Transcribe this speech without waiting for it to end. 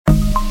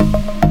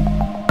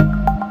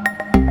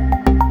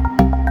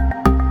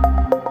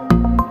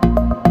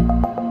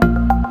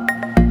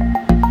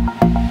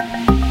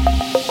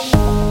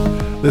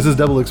This is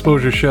Double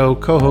Exposure Show,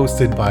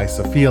 co-hosted by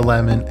Sophia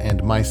Lemon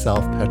and myself,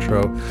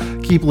 Petro.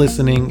 Keep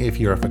listening if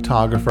you're a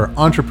photographer,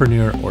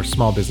 entrepreneur, or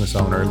small business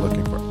owner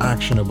looking for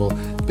actionable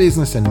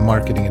business and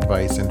marketing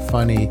advice and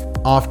funny,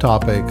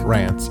 off-topic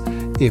rants.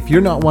 If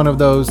you're not one of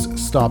those,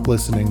 stop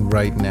listening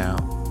right now.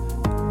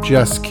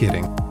 Just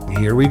kidding.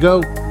 Here we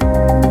go.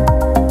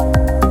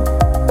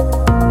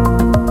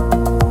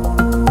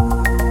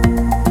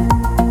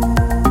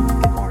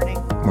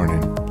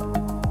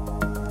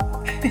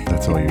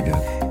 That's all you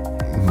get.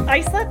 I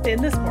slept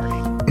in this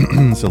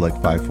morning. So like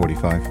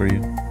 5:45 for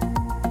you?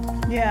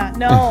 Yeah.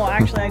 No,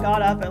 actually I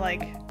got up at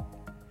like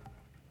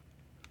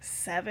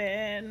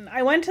 7.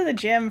 I went to the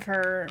gym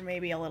for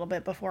maybe a little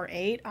bit before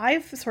 8.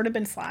 I've sort of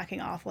been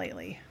slacking off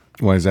lately.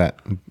 Why is that?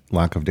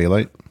 Lack of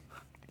daylight?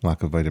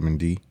 Lack of vitamin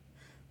D?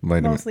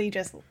 Mostly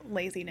just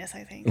laziness,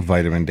 I think.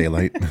 Vitamin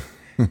daylight?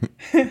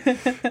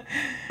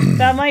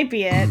 That might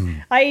be it.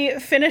 I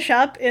finish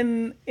up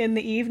in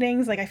the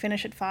evenings, like I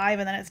finish at 5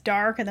 and then it's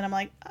dark and then I'm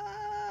like,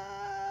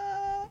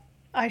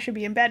 I should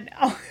be in bed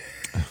now.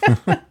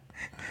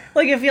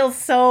 Like it feels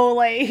so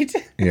late.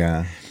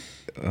 Yeah.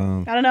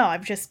 I don't know.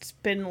 I've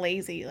just been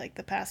lazy like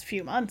the past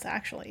few months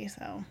actually.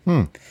 So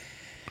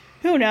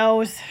who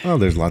knows? Well,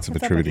 there's lots of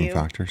attributing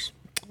factors.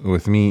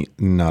 With me,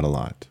 not a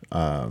lot.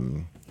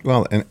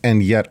 Well,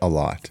 and yet a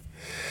lot.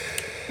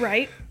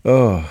 Right.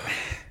 Oh.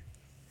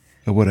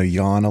 I would have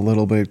yawned a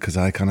little bit because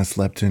I kind of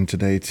slept in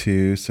today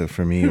too. So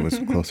for me, it was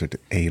closer to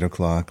 8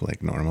 o'clock,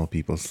 like normal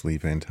people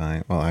sleep in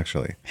time. Well,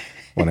 actually,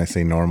 when I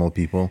say normal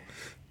people,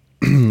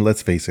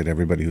 let's face it,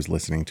 everybody who's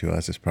listening to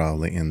us is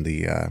probably in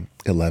the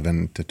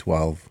 11 to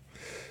 12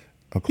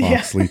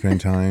 o'clock sleep in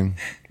time,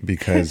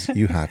 because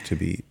you have to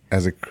be,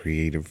 as a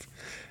creative,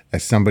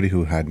 as somebody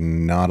who had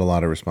not a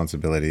lot of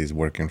responsibilities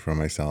working for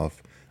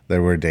myself,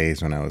 there were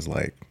days when I was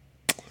like,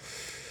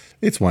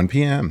 it's 1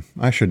 p.m.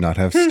 I should not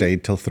have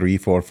stayed till 3,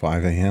 4,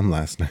 5 a.m.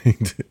 last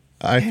night.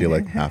 I feel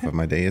like half of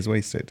my day is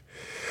wasted.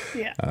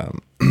 Yeah.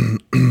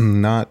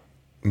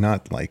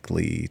 Not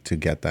likely to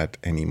get that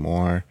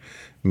anymore.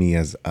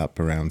 Mia's up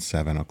around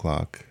 7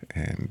 o'clock.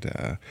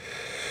 And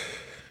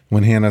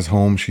when Hannah's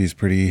home, she's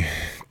pretty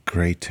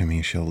great to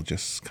me. She'll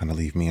just kind of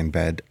leave me in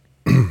bed.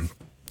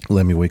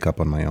 Let me wake up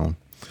on my own.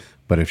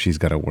 But if she's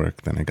got to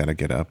work, then I got to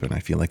get up. And I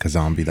feel like a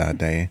zombie that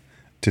day.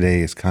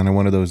 Today is kind of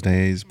one of those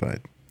days,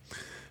 but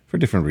for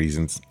different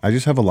reasons. I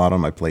just have a lot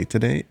on my plate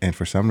today. And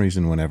for some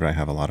reason, whenever I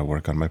have a lot of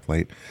work on my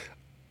plate,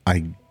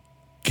 I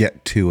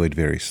get to it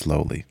very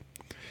slowly,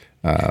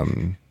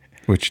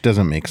 which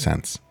doesn't make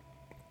sense.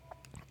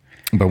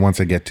 But once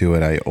I get to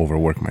it, I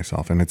overwork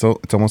myself. And it's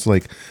almost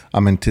like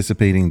I'm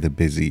anticipating the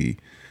busy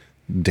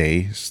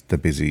days, the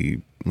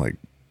busy like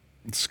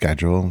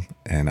schedule,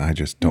 and I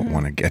just don't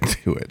want to get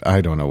to it.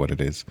 I don't know what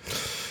it is.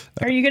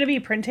 Are you going to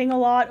be printing a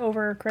lot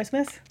over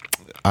Christmas?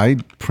 I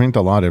print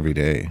a lot every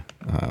day.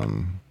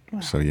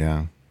 So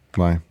yeah.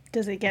 Why?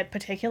 Does it get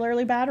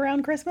particularly bad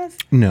around Christmas?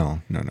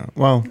 No.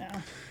 Well,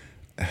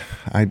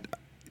 no.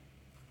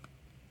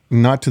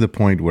 Not to the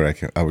point where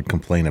I would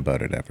complain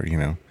about it ever, you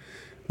know.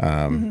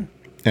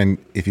 And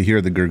if you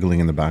hear the gurgling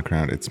in the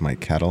background, it's my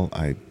kettle.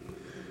 A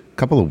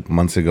couple of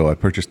months ago, I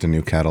purchased a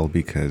new kettle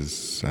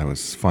because I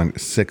was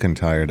sick and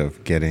tired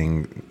of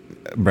getting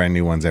brand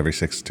new ones every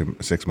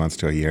 6 months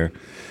to a year.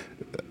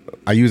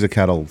 I use a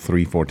kettle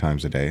 3-4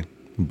 times a day,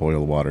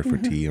 boil water for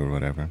tea or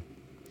whatever.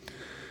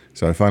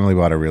 So I finally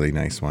bought a really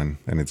nice one,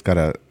 and it's got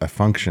a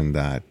function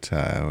that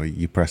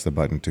you press the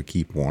button to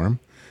keep warm,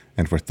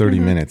 and for 30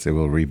 minutes it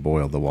will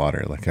reboil the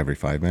water like every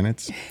 5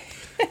 minutes.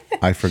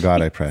 I forgot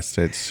I pressed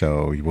it,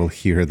 so you will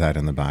hear that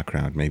in the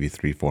background maybe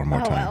 3-4 more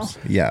times.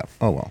 Well. Yeah.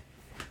 Oh well.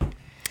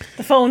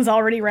 The phone's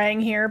already rang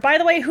here. By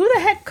the way, who the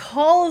heck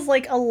calls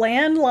like a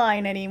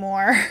landline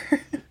anymore?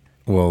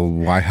 Well,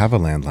 why have a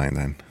landline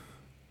then?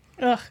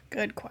 Ugh,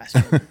 good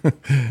question.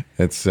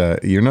 It's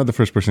you're not the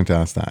first person to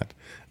ask that.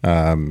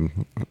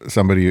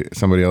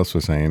 Somebody else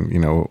was saying, you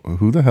know,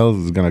 who the hell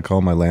is going to call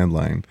my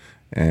landline?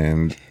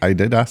 And I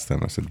did ask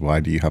them. I said,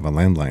 why do you have a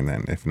landline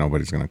then if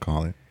nobody's going to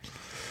call it?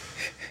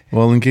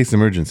 Well, in case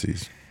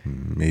emergencies.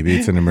 Maybe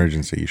it's an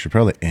emergency. You should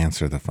probably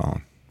answer the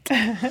phone.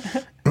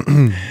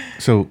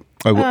 So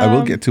I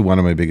will get to one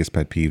of my biggest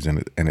pet peeves,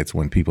 and it's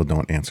when people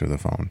don't answer the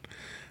phone.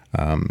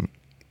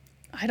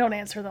 I don't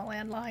answer the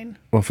landline.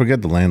 Well,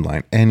 forget the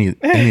landline. Any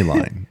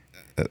line,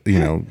 you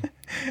know.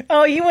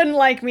 Oh, you wouldn't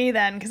like me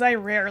then, because I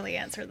rarely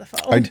answer the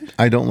phone.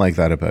 I don't like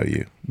that about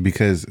you,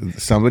 because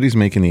somebody's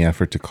making the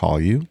effort to call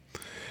you,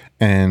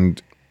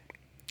 and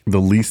the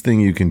least thing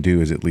you can do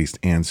is at least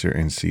answer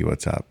and see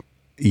what's up.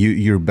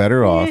 You're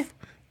better off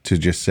to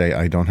just say,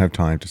 I don't have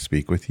time to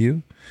speak with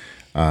you.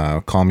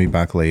 Call me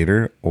back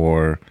later,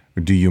 or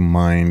do you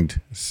mind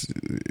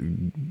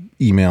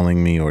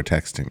emailing me or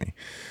texting me?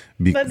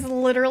 That's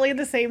literally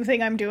the same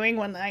thing I'm doing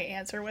when I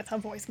answer with a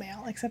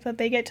voicemail, except that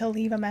they get to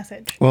leave a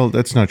message. Well,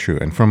 that's not true.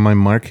 And from my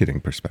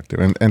marketing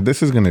perspective, and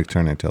this is going to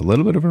turn into a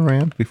little bit of a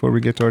rant before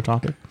we get to our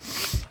topic.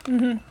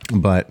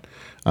 But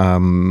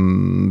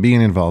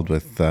being involved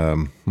with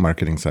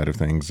marketing side of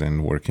things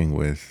and working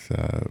with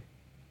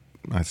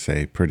I'd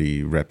say,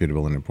 pretty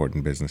reputable and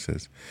important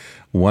businesses.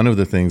 One of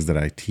the things that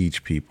I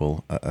teach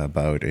people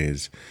about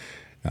is,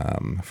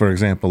 for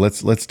example,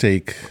 let's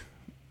take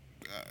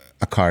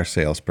a car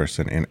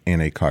salesperson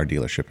in a car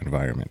dealership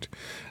environment.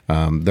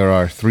 There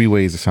are three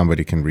ways that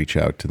somebody can reach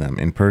out to them: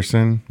 in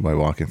person, by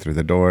walking through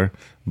the door,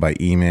 by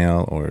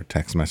email or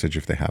text message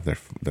if they have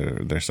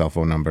their cell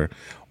phone number,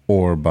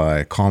 or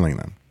by calling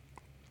them.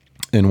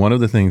 And one of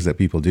the things that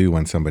people do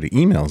when somebody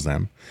emails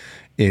them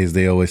is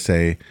they always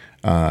say,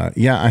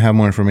 yeah, I have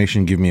more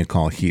information, give me a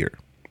call here.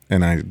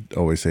 And I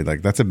always say,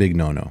 like, that's a big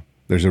no-no.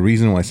 There's a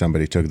reason why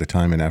somebody took the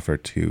time and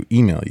effort to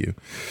email you.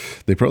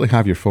 They probably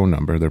have your phone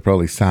number. They're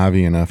probably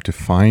savvy enough to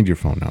find your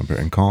phone number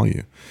and call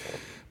you.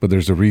 But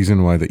there's a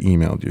reason why they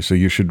emailed you. So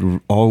you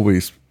should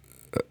always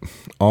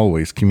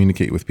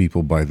communicate with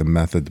people by the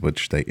method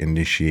which they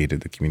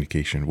initiated the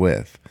communication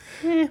with.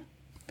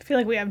 I feel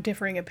like we have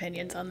differing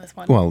opinions on this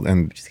one. Well,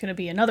 and which is going to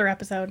be another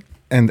episode.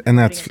 And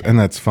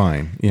that's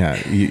fine.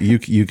 Yeah,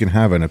 you can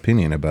have an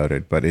opinion about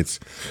it, but it's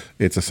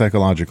a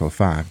psychological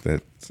fact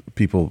that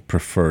people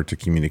prefer to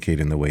communicate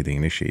in the way they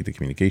initiate the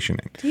communication.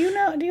 Do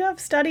you have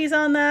studies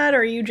on that, or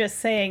are you just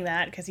saying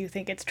that because you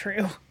think it's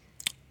true?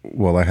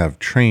 Well, I have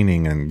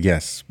training and,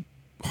 yes,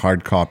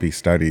 hard copy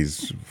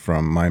studies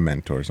from my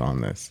mentors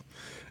on this.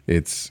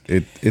 It's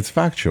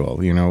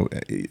factual. You know,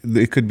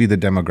 it could be the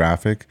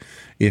demographic.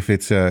 If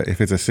it's a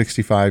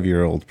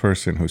 65-year-old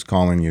person who's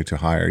calling you to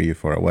hire you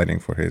for a wedding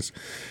for his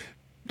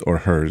or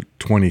her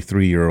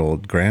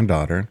 23-year-old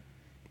granddaughter,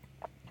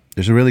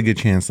 there's a really good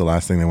chance the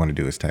last thing they want to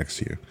do is text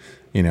you.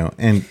 You know,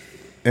 and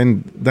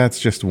that's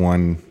just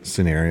one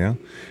scenario.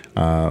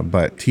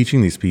 But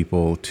teaching these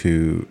people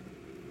to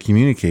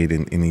communicate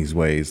in these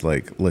ways,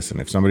 like,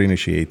 listen, if somebody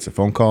initiates a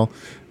phone call,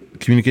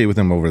 communicate with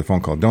them over the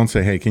phone call. Don't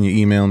say, hey, can you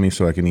email me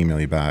so I can email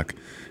you back,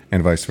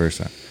 and vice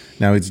versa.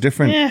 Now, it's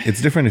different.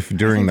 It's different if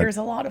during there's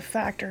a lot of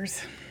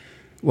factors.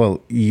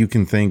 Well, you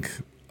can think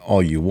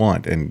all you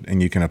want,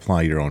 and you can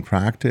apply your own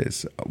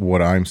practice.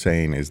 What I'm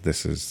saying is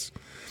this is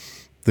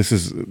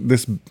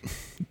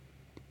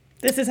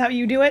how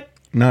you do it.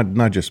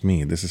 Not just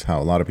me. This is how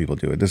a lot of people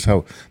do it. This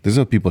is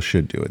how people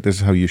should do it. This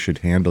is how you should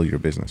handle your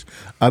business.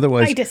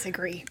 Otherwise, I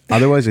disagree.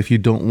 Otherwise, if you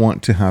don't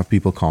want to have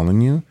people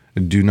calling you,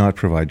 do not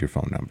provide your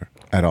phone number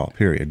at all.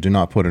 Period. Do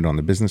not put it on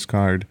the business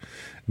card,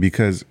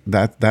 because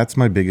that's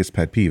my biggest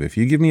pet peeve. If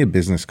you give me a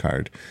business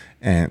card,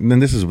 and then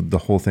this is the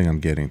whole thing I'm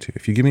getting to.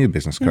 If you give me a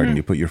business card and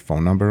you put your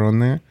phone number on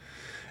there,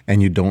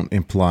 and you don't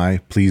imply,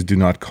 please do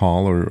not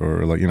call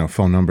or like, you know,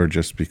 phone number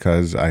just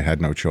because I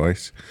had no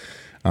choice.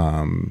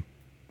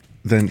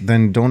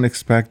 Then don't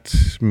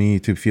expect me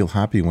to feel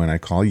happy when I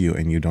call you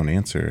and you don't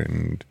answer.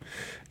 And,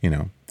 you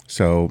know,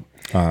 so.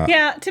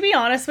 Yeah, to be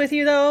honest with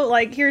you, though,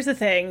 like, here's the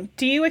thing.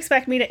 Do you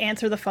expect me to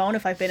answer the phone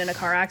if I've been in a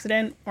car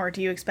accident? Or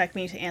do you expect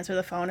me to answer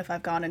the phone if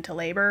I've gone into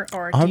labor?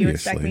 Or do you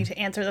expect me to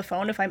answer the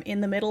phone if I'm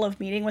in the middle of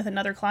meeting with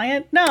another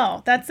client?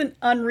 No, that's an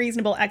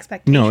unreasonable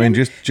expectation. No, and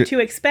just to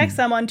expect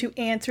someone to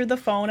answer the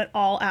phone at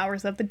all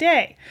hours of the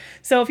day.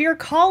 So if you're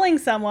calling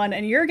someone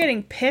and you're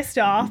getting pissed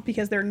off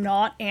because they're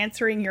not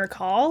answering your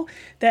call,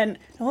 then,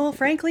 well,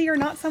 frankly, you're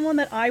not someone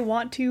that I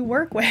want to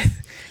work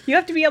with. You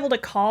have to be able to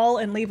call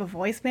and leave a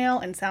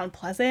voicemail and sound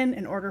pleasant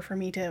in order for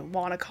me to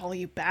want to call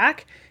you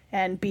back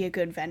and be a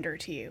good vendor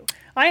to you.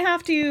 I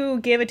have to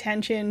give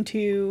attention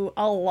to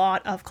a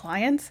lot of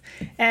clients,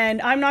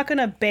 and I'm not going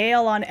to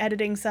bail on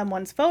editing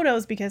someone's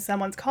photos because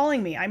someone's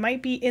calling me. I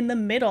might be in the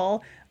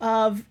middle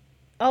of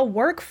a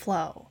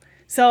workflow.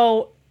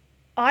 So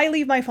I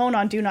leave my phone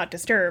on Do Not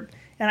Disturb,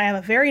 and I have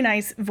a very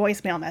nice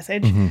voicemail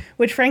message,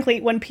 which,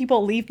 frankly, when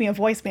people leave me a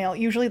voicemail,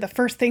 usually the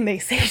first thing they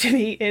say to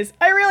me is,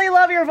 I really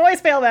love your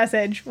voicemail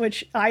message,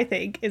 which I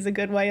think is a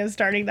good way of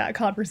starting that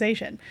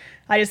conversation.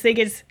 I just think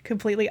it's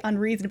completely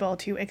unreasonable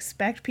to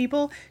expect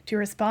people to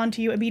respond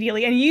to you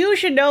immediately. And you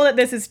should know that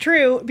this is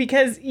true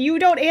because you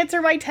don't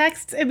answer my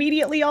texts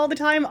immediately all the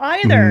time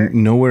either.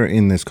 Nowhere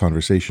in this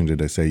conversation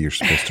did I say you're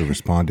supposed to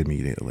respond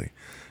immediately.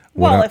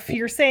 Well, if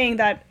you're saying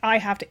that I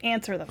have to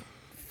answer the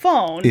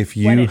phone if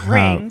you when it have,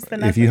 rings, then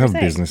that's if you what have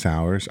you're saying. business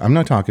hours, I'm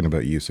not talking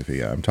about you,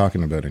 Sophia. I'm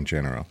talking about in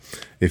general.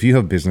 If you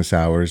have business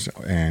hours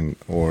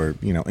or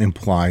you know,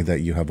 imply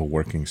that you have a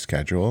working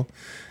schedule,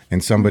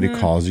 and somebody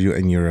calls you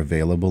and you're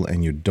available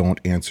and you don't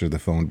answer the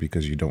phone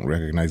because you don't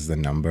recognize the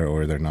number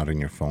or they're not in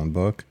your phone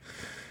book,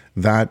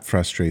 that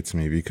frustrates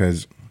me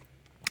because.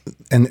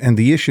 And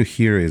the issue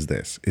here is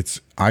this: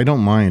 I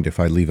don't mind if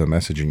I leave a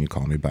message and you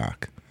call me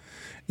back.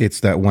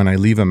 It's that when I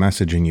leave a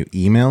message and you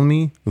email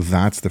me,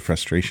 that's the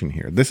frustration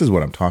here. This is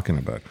what I'm talking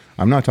about.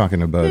 I'm not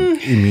talking about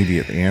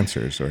immediate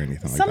answers or anything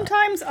like that.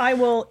 Sometimes I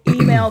will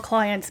email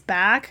clients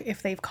back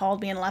if they've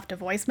called me and left a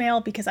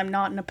voicemail because I'm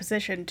not in a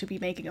position to be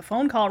making a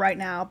phone call right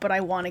now, but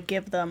I want to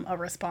give them a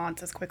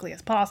response as quickly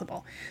as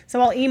possible.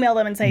 So I'll email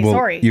them and say,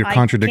 sorry, you're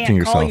contradicting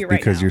yourself you right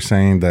because now. You're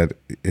saying that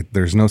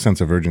there's no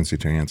sense of urgency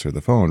to answer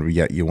the phone,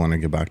 yet you want to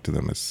get back to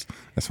them as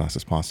fast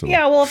as possible.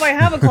 Yeah, well, if I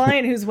have a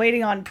client who's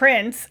waiting on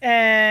prints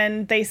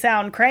and they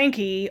sound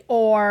cranky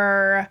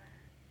or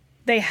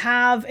they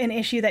have an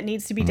issue that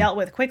needs to be dealt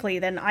with quickly,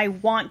 then I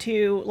want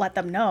to let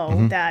them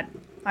know that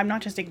I'm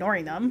not just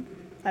ignoring them.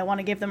 I want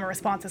to give them a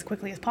response as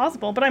quickly as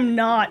possible, but I'm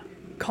not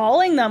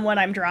calling them when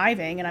I'm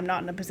driving, and I'm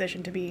not in a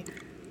position to be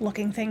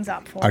looking things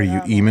up for them. Are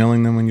you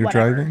emailing them when you're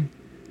whatever. driving?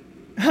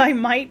 I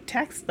might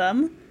text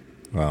them.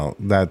 Well,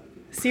 that...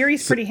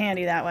 Siri's pretty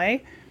handy that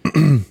way.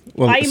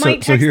 Well, I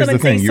might text here's them and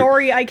the thing. say,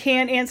 sorry, I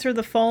can't answer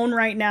the phone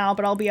right now,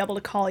 but I'll be able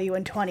to call you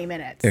in 20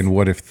 minutes. And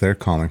what if they're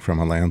calling from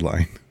a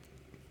landline?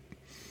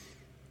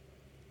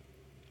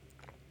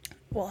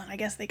 Well, and I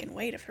guess they can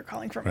wait if they're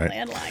calling from Right. a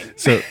landline.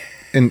 So,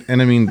 and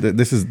I mean,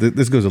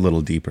 this goes a little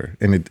deeper,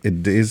 and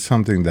it is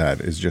something that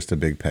is just a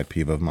big pet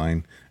peeve of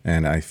mine,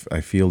 and I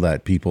feel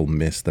that people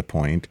miss the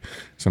point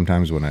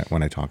sometimes when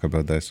I talk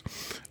about this.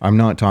 I'm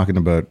not talking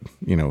about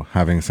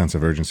having a sense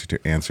of urgency to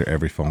answer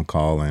every phone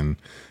call and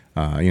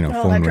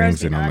phone that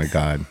drives rings me and oh my nuts.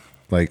 god,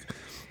 like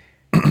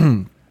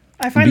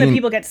I find that being-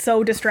 people get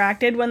so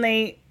distracted when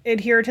they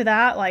adhere to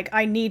that. Like,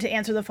 I need to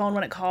answer the phone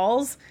when it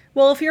calls.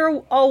 Well, if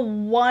you're a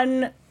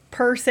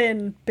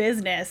one-person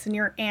business and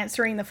you're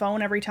answering the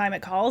phone every time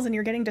it calls and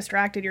you're getting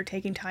distracted, you're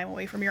taking time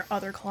away from your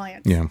other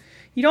clients. Yeah.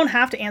 You don't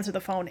have to answer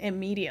the phone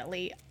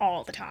immediately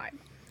all the time.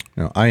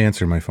 I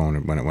answer my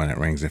phone when it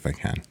rings if I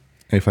can.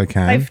 If I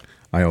can,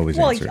 I always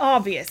Well, answer.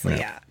 obviously,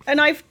 yeah. And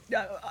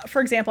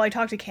for example, I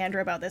talked to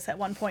Kendra about this at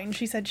one point, and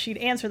she said she'd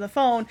answer the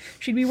phone.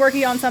 She'd be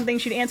working on something.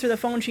 She'd answer the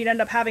phone. She'd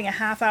end up having a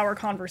half-hour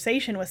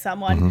conversation with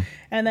someone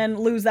and then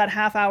lose that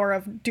half hour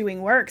of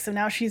doing work. So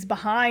now she's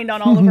behind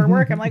on all of her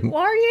work. I'm like,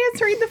 why are you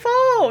answering the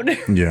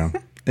phone? Yeah,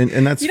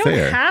 and that's You fair.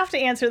 don't have to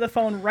answer the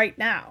phone right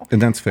now.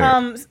 And that's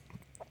fair.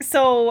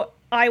 So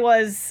I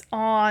was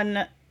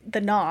on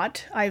the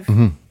Knot. I've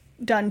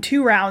done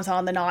 2 rounds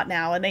on the Knot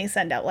now, and they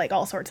send out like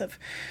all sorts of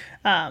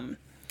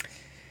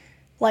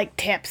like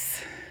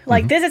tips.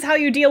 Like, this is how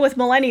you deal with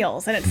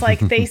millennials. And it's like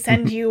they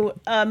send you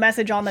a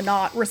message on the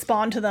Knot,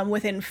 respond to them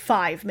within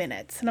 5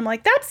 minutes. And I'm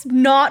like, that's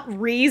not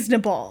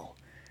reasonable.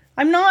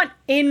 I'm not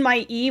in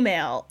my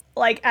email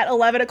like at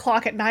 11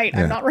 o'clock at night.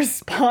 Yeah. I'm not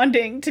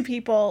responding to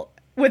people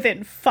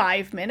within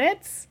 5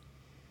 minutes.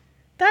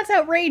 That's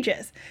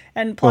outrageous.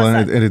 And plus, Well,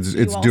 and that it's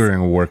you also- during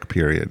a work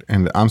period,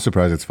 and I'm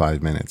surprised it's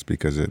 5 minutes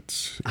because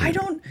it's. I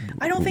don't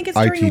think it's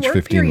I during teach a work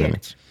 15 period.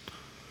 minutes.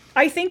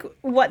 I think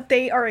what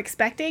they are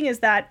expecting is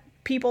that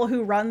people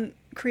who run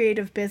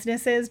creative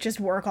businesses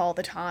just work all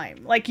the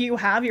time. Like, you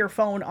have your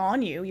phone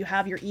on you, you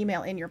have your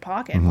email in your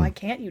pocket. Why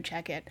can't you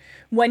check it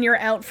when you're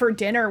out for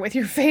dinner with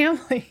your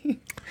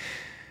family?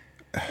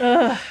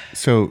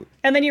 So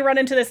And then you run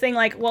into this thing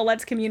like, well,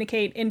 let's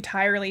communicate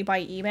entirely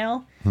by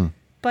email.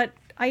 But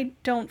I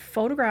don't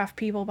photograph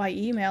people by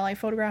email. I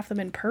photograph them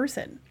in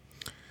person.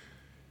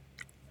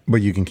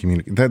 but you can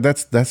communicate.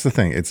 That's the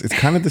thing. It's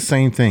kind of the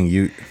same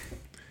thing.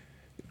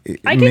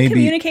 I can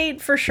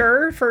communicate for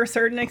sure to a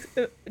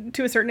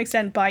certain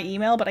extent by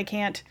email, but I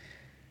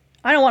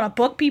don't want to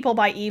book people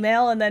by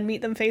email and then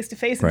meet them face to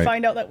face and Right.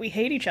 find out that we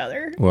hate each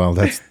other. Well,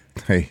 that's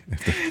hey,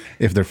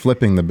 if they're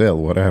flipping the bill,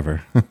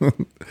 whatever.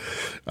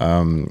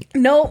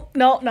 No.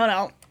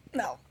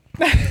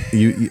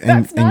 You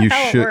That's not you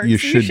how it should works. you You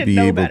should should be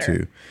know able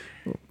better. to.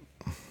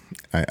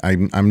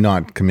 I'm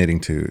not committing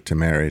to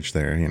marriage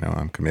there.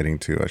 I'm committing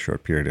to a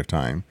short period of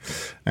time,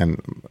 and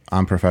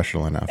I'm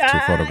professional enough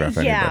to photograph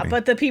anybody. Yeah,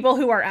 but the people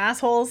who are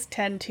assholes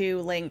tend to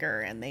linger,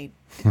 and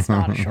it's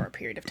not a short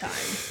period of time.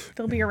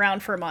 They'll be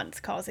around for months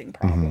causing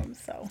problems.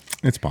 So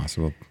It's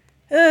possible.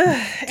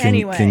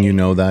 anyway, Can you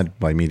know that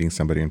by meeting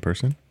somebody in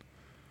person?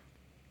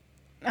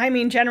 I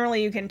mean,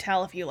 generally you can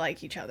tell if you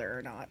like each other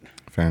or not.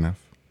 Fair enough.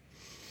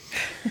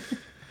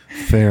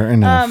 Fair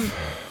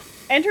enough.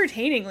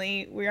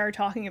 Entertainingly, we are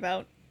talking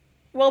about,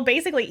 well,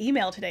 basically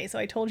email today. So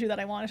I told you that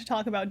I wanted to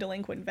talk about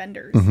delinquent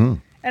vendors.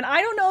 And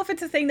I don't know if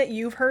it's a thing that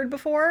you've heard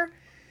before,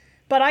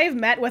 but I've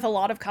met with a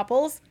lot of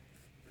couples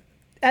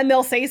and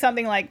they'll say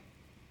something like,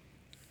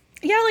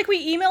 yeah, like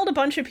we emailed a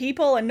bunch of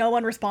people and no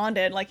one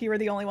responded. Like, you were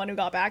the only one who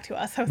got back to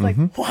us. I was like,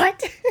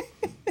 what?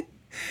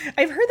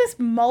 I've heard this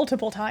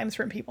multiple times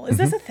from people. Is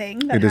this a thing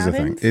that It is a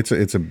happens? thing.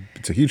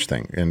 It's a huge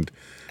thing, and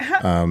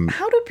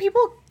How do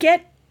people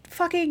get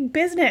fucking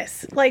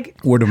business? Like,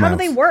 word of how mouth.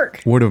 do they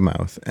work? Word of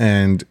mouth,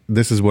 and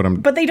this is what I'm.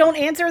 But they don't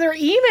answer their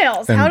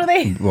emails. How do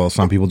they? Well,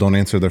 some people don't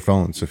answer their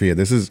phones, Sophia.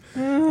 This is.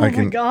 I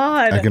can,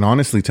 God. I can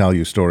honestly tell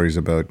you stories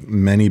about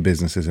many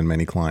businesses and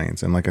many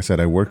clients, and like I said,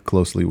 I work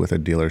closely with a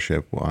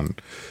dealership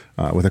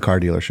with a car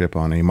dealership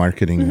on a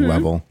marketing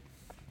level,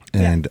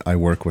 and I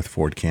work with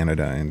Ford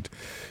Canada, and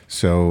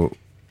so.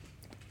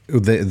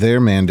 Their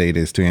mandate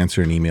is to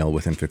answer an email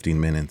within 15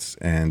 minutes,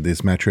 and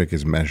this metric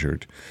is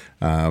measured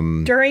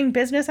During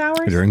business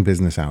hours? during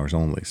business hours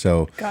only.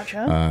 So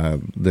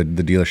Gotcha. the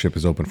dealership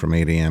is open from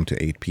 8 a.m.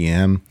 to 8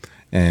 p.m.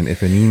 And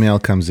if an email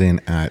comes in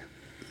at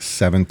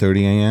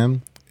 7:30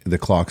 a.m., the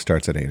clock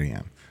starts at 8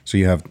 a.m. So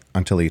you have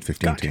until 8:15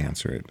 to Gotcha.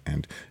 answer it.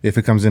 And if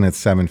it comes in at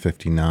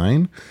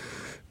 7:59,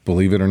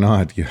 believe it or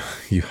not,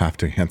 you have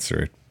to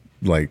answer it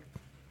like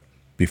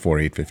before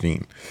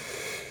 8:15.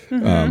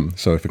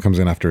 So if it comes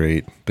in after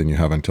 8, then you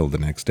have until the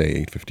next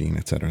day, 8:15,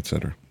 et cetera, et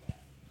cetera.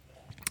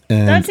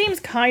 And That seems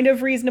kind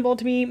of reasonable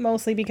to me,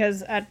 mostly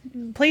because at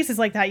places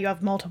like that, you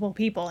have multiple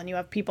people and you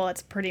have people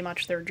that's pretty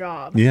much their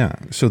job. yeah,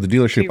 so the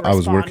dealership To I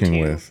was respond working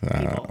to with,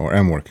 people. or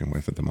am working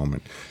with at the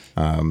moment,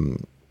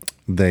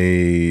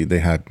 they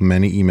had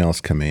many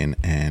emails come in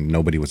and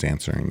nobody was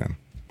answering them.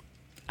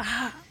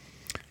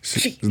 So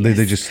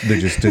they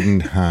just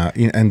didn't have,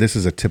 and this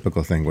is a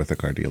typical thing with a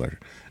car dealer.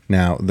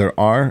 Now there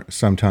are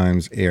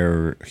sometimes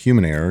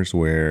human errors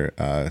where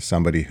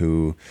somebody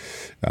who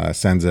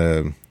sends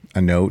a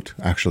note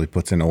actually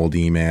puts an old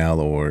email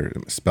or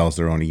spells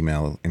their own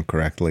email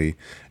incorrectly,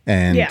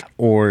 and Yeah.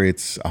 or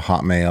it's a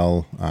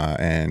Hotmail,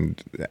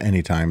 and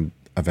anytime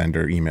a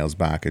vendor emails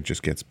back, it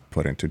just gets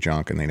put into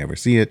junk and they never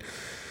see it.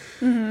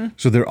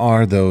 So there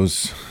are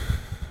those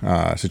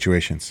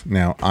situations.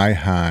 Now, I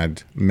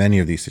had many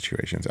of these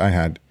situations. I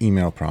had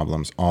email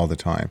problems all the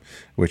time,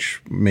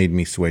 which made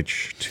me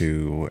switch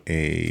to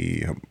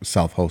a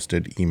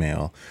self-hosted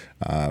email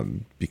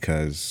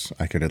because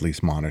I could at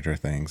least monitor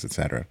things,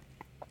 etc.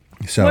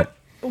 So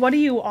What are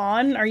you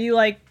on? Are you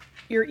like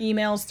your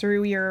emails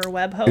through your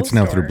web host? it's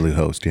now through or-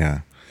 Bluehost,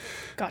 yeah.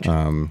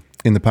 Gotcha.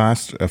 In the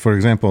past, for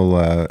example,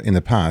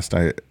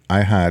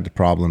 I had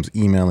problems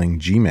emailing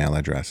Gmail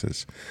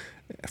addresses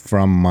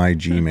from my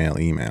Gmail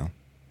email.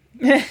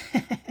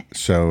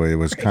 So it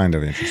was kind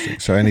of interesting.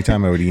 So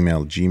anytime I would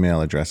email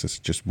Gmail addresses,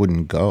 it just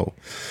wouldn't go.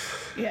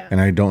 Yeah. And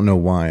I don't know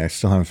why. I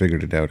still haven't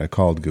figured it out. I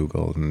called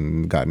Google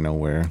and got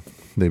nowhere.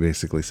 They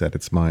basically said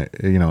it's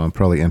I'm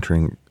probably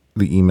entering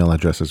the email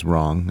addresses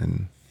wrong.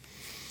 And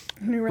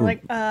And we were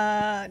like,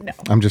 no.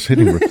 I'm just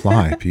hitting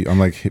reply. I'm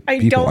like, I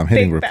people, don't I'm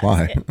hitting think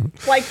reply. that's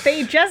it. Like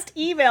they just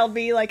emailed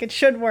me, like it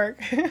should work.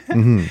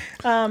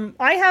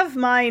 I have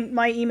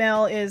my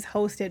email is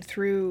hosted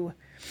through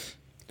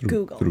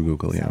Google. Through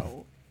Google, yeah.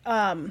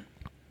 So,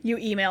 you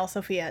email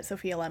Sophia at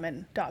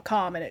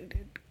sophialemon.com and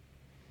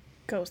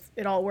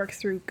it all works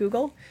through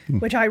Google,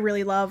 which I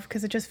really love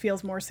because it just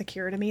feels more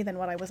secure to me than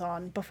what I was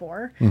on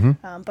before.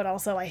 But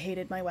also I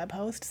hated my web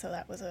host, so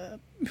that was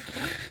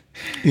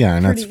Yeah,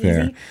 and that's pretty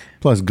fair. easy.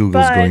 Plus,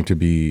 Google's But- going to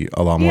be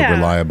a lot more Yeah.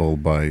 reliable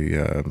by,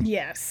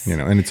 yes.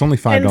 and it's only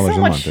 $5 so a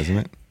much- month, isn't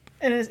it?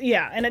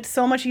 And it's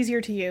so much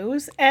easier to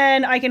use,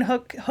 and I can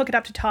hook it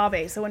up to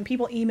Tave. So when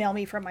people email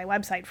me from my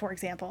website, for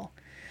example,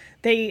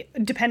 they,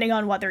 depending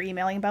on what they're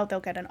emailing about, they'll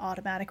get an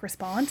automatic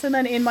response, and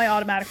then in my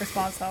automatic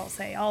response, I'll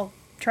say, I'll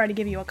try to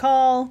give you a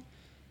call.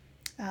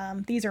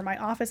 These are my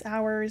office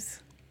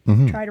hours.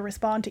 Try to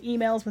respond to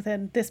emails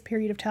within this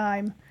period of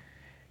time.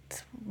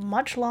 It's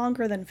much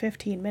longer than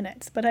 15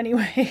 minutes, but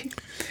anyway.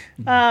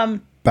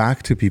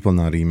 Back to people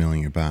not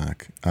emailing you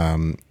back.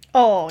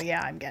 Oh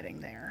yeah, I'm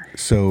getting there.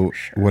 So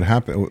sure. what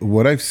happened?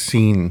 What I've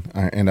seen,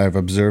 and I've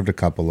observed a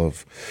couple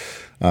of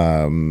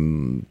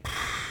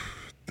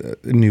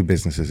new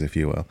businesses, if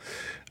you will,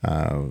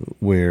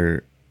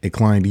 where a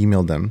client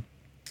emailed them,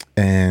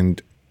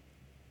 and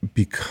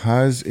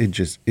because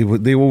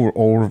they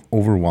were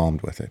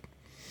overwhelmed with it.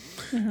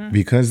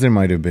 Because there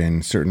might have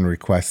been certain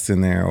requests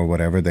in there or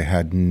whatever, they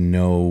had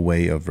no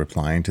way of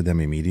replying to them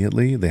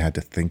immediately. They had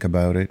to think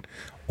about it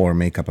or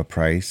make up a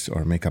price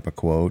or make up a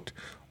quote,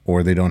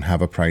 or they don't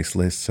have a price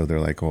list. So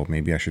they're like, oh,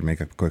 maybe I should make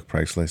a quick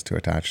price list to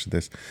attach to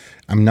this.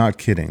 I'm not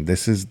kidding.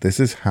 This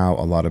is how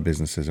a lot of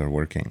businesses are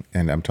working.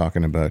 And I'm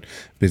talking about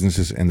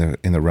businesses in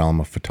the realm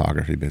of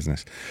photography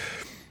business.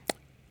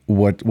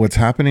 What's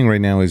happening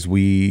right now is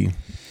we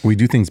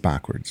do things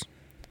backwards.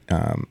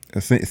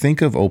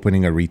 Think of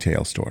opening a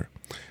retail store.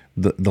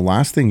 The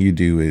last thing you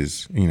do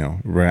is,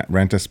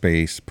 rent a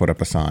space, put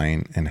up a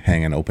sign, and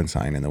hang an open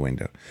sign in the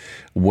window.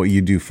 What you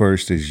do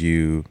first is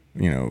you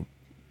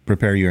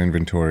prepare your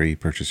inventory,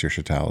 purchase your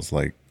chatels,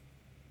 like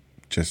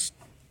just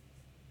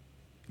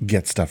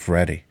get stuff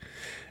ready.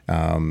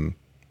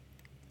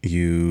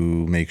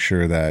 You make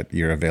sure that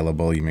you're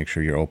available. You make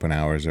sure your open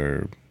hours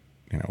are,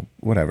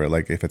 whatever.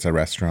 Like if it's a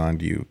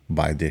restaurant, you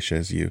buy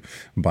dishes, you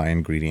buy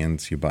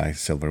ingredients, you buy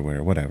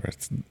silverware, whatever.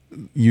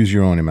 Use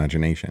your own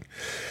imagination.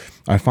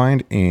 I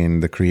find in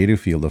the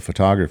creative field of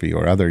photography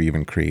or other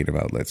even creative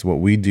outlets, what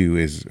we do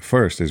is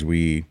first is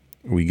we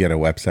get a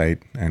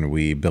website and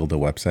we build a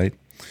website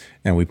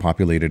and we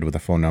populate it with a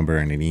phone number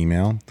and an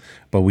email,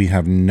 but we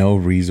have no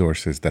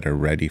resources that are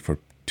ready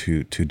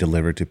to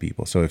deliver to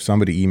people. So if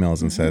somebody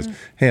emails and says,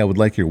 hey, I would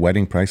like your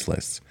wedding price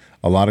lists,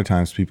 a lot of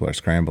times people are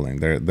scrambling.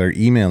 They're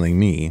emailing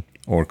me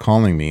or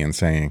calling me and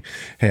saying,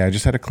 hey, I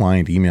just had a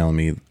client email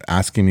me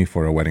asking me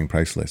for a wedding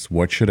price list.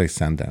 What should I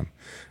send them?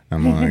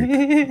 I'm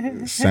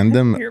like, send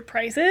them Your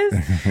prices?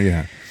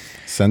 yeah.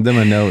 Send them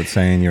a note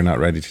saying you're not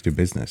ready to do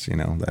business.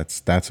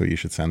 That's what you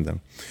should send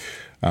them.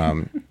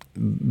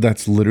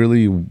 That's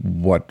literally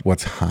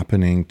what's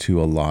happening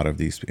to a lot of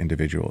these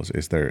individuals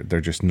is they're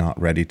just not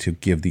ready to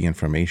give the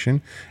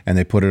information, and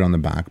they put it on the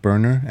back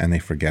burner and they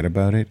forget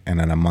about it. And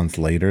then a month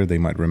later they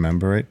might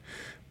remember it.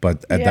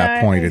 But at that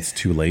point it's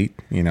too late,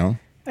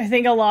 I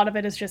think a lot of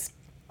it is just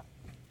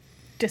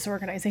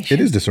disorganization.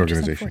 It is which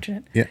disorganization.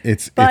 unfortunate. Yeah,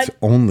 it's But-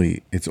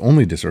 only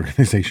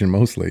disorganization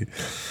mostly.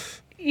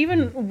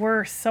 Even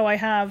worse, so I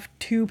have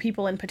two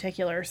people in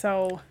particular.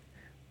 So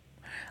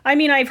I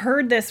mean, I've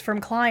heard this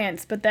from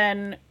clients, but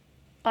then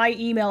I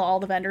email all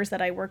the vendors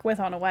that I work with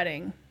on a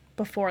wedding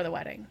before the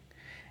wedding.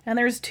 And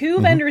there's two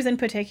vendors in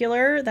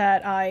particular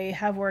that I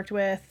have worked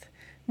with,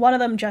 one of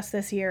them just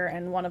this year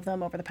and one of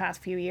them over the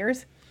past few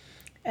years.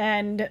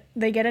 And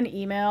they get an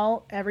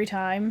email every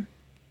time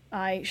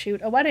I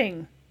shoot a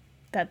wedding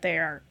that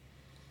they're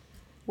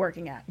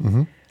working at.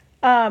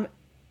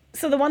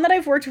 So the one that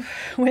I've worked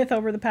with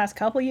over the past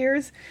couple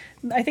years,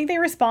 I think they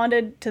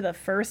responded to the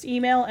first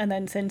email, and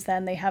then since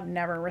then they have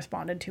never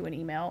responded to an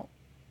email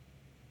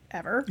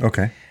ever.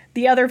 Okay.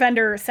 The other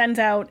vendor sends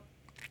out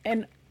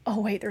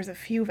there's a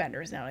few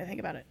vendors now that I think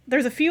about it.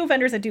 There's a few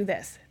vendors that do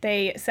this.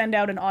 They send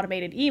out an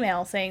automated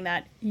email saying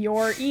that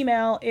your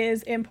email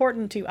is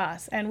important to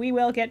us and we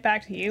will get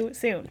back to you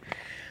soon.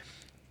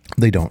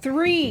 They don't.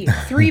 Three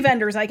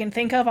vendors I can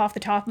think of off the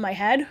top of my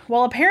head.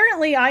 Well,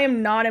 apparently I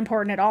am not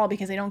important at all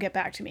because they don't get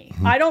back to me.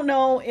 I don't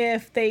know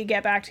if they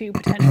get back to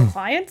potential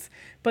clients,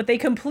 but they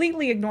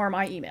completely ignore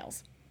my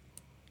emails.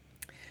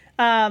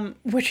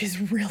 Which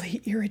is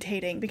really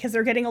irritating because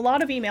they're getting a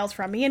lot of emails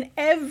from me, and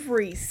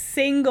every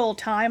single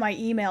time I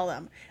email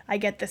them, I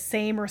get the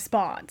same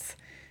response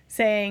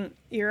saying,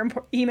 your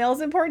email is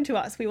important to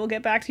us. We will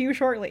get back to you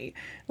shortly.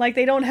 Like,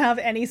 they don't have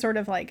any sort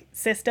of like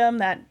system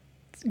that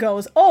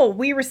goes, oh,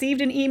 we received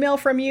an email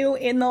from you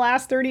in the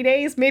last 30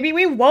 days. Maybe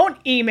we won't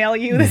email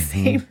you the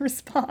same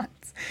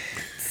response.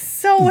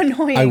 So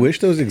annoying. I wish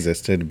those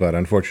existed, but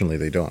unfortunately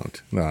they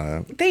don't.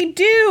 They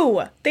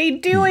do. They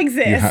do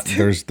exist.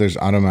 There's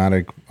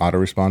automatic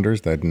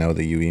autoresponders that know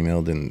that you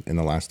emailed in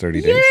the last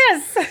 30 days.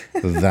 Yes.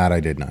 That I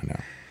did not know.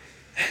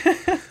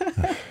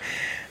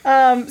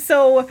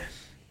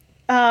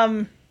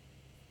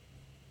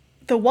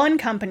 The one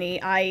company,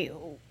 I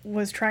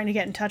was trying to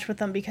get in touch with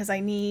them because I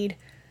need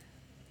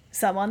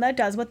someone that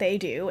does what they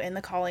do in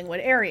the Collingwood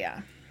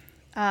area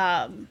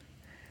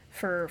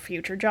for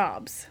future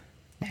jobs.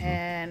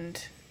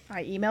 And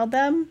I emailed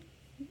them,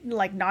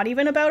 like, not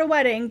even about a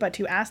wedding, but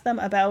to ask them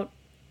about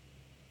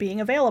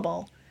being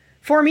available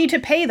for me to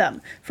pay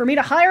them, for me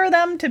to hire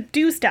them to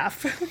do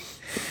stuff.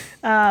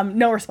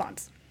 No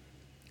response.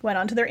 Went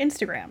onto their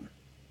Instagram,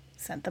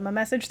 sent them a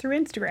message through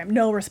Instagram,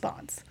 no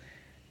response.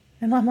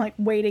 And I'm like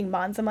waiting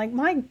months. I'm like,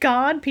 my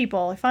God,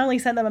 people. I finally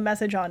sent them a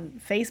message on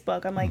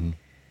Facebook. I'm like,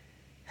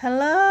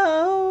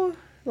 hello?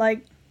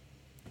 Like,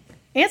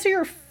 answer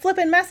your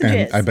flipping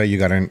messages. And I bet you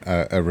got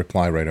a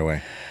reply right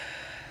away.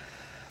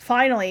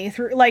 Finally,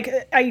 through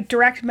I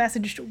direct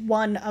messaged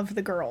one of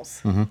the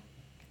girls,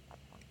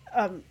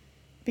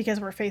 because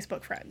we're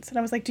Facebook friends, and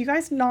I was like, "Do you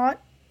guys not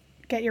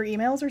get your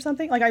emails or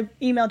something?" Like, I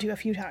emailed you a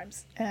few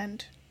times,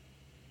 and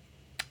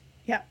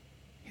yeah,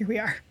 here we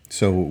are.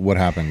 So what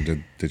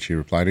happened? Did she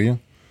reply to you?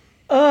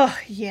 Oh,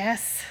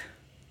 yes.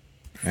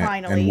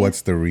 Finally. And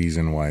what's the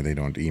reason why they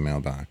don't email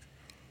back?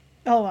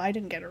 Oh, I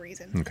didn't get a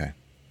reason. Okay.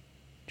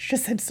 She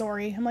just said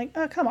sorry. I'm like,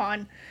 oh, come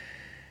on.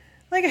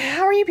 Like,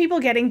 how are you people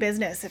getting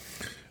business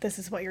if this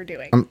is what you're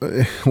doing?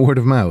 Word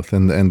of mouth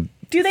and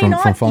do they from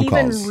not phone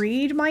even calls.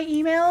 read my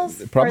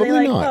emails? Probably are they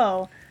like, not.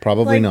 Oh,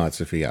 Probably like, not,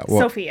 Sophia.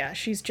 Well, Sophia,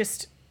 she's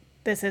just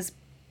this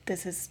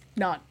is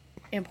not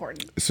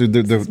important. So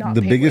the biggest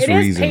reason. It is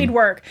reason paid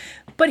work.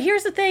 But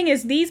here's the thing: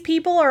 is these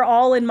people are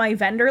all in my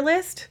vendor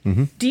list.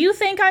 Do you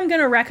think I'm going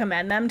to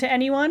recommend them to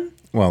anyone?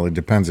 Well, it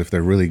depends if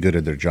they're really good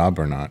at their job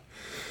or not.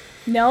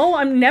 No,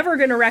 I'm never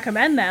going to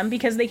recommend them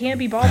because they can't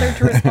be bothered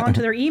to respond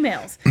to their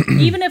emails.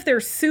 Even if they're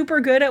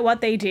super good at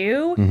what they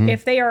do,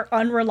 if they are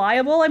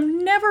unreliable, I'm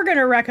never going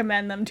to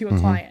recommend them to a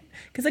client.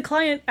 Because a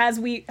client,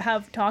 as we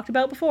have talked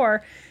about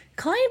before,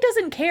 client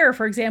doesn't care,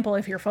 for example,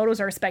 if your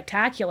photos are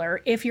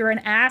spectacular, if you're an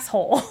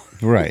asshole.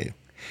 Right.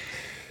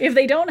 If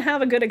they don't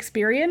have a good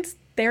experience,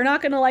 they're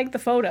not going to like the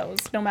photos,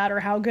 no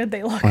matter how good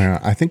they look.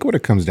 I think what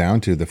it comes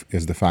down to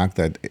is the fact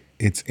that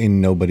it's in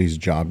nobody's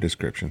job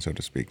description, so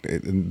to speak.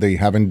 They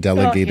haven't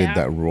delegated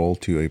that role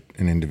to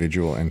an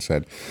individual and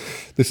said,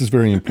 this is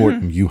very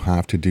important. You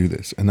have to do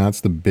this. And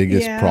that's the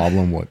biggest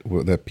problem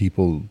that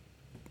people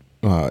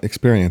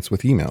experience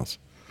with emails.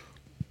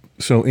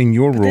 So in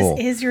your role...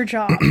 This is your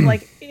job.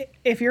 Like,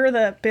 if you're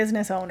the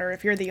business owner,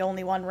 if you're the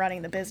only one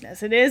running the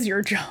business, it is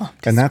your job.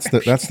 And that's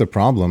the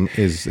problem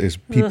is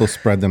people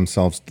spread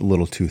themselves a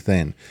little too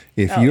thin.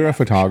 If you're a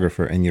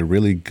photographer and you're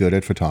really good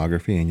at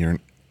photography and you're an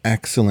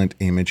excellent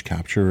image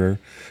capturer,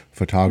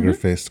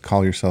 photographist,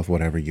 call yourself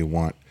whatever you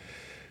want,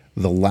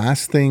 the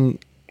last thing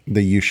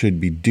that you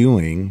should be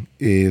doing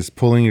is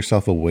pulling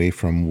yourself away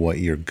from what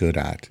you're good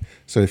at.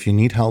 So if you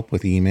need help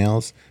with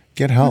emails,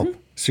 get help.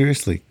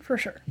 Seriously. For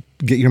sure.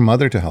 Get your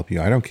mother to help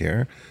you. I don't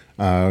care.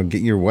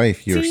 Get your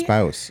wife, your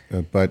spouse.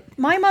 But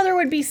my mother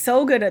would be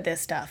so good at this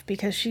stuff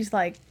because she's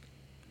like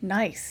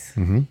nice.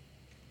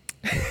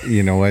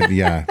 You know what?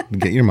 Yeah.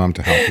 Get your mom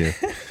to help you.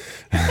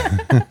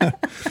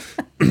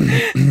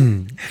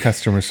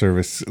 Customer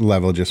service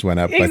level just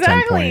went up by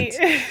 10 points.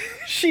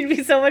 She'd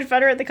be so much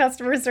better at the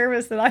customer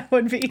service than I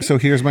would be. So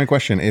here's my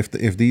question. If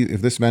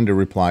this vendor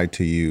replied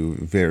to you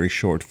very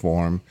short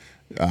form,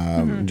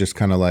 just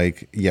kind of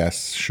like,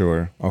 yes,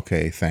 sure,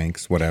 okay,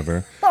 thanks,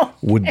 whatever. Okay.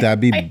 Would that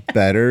be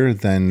better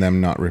than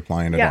them not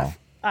replying at all?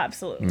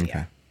 Absolutely.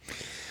 Okay.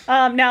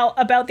 Yeah. Now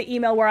about the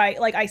email where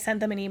I sent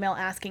them an email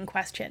asking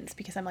questions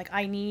because I'm like,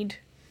 I need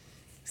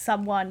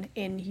someone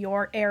in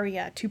your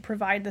area to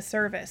provide the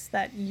service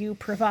that you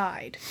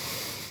provide.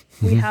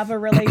 We have a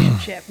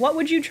relationship. What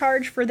would you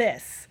charge for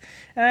this?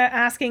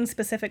 Asking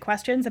specific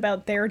questions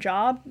about their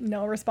job,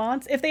 no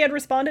response. If they had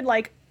responded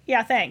like,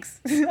 yeah, thanks,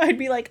 I'd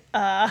be like,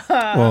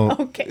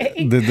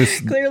 okay.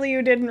 Clearly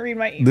you didn't read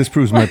my email. This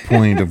proves my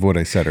point of what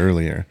I said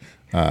earlier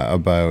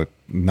about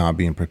not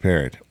being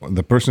prepared.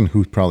 The person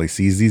who probably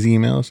sees these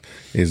emails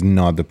is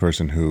not the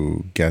person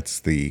who gets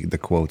the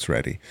quotes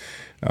ready,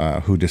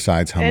 who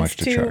decides how much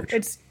to charge.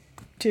 It's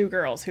two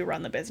girls who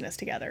run the business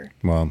together.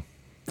 Well,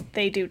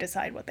 they do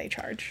decide what they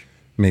charge.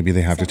 Maybe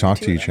they have to talk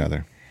to each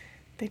other.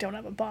 They don't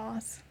have a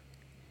boss.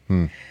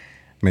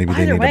 Maybe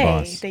they need a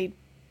boss.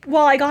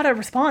 Well, I got a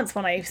response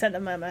when I sent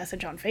them a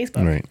message on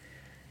Facebook. Right.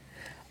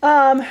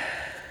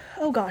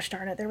 Oh gosh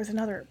darn it, there was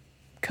another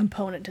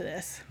component to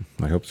this.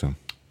 I hope so.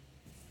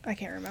 I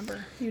can't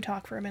remember. You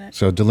talk for a minute.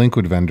 So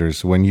delinquent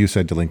vendors, when you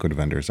said delinquent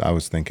vendors, I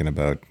was thinking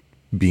about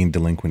being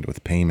delinquent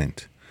with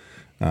payment.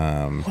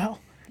 Well,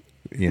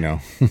 you know.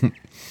 I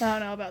don't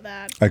know about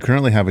that. I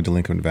currently have a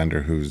delinquent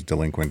vendor who's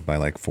delinquent by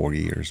like 4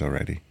 years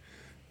already.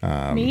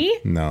 Me?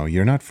 No,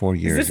 you're not 4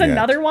 years Is this yet.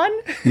 another one?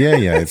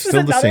 Yeah. It's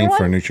still the same one?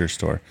 furniture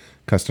store,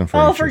 custom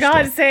furniture Oh, for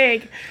God's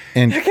sake.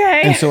 And,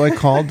 okay. And so I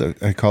called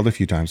a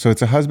few times. So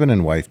it's a husband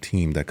and wife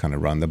team that kind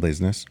of run the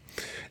business.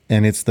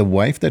 And it's the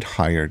wife that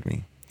hired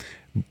me.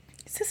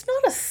 Is this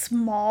not a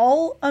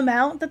small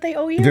amount that they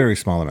owe you? Very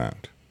small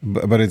amount.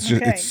 But it's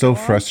just it's so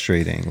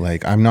frustrating.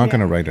 Like I'm not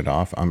going to write it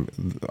off. I'm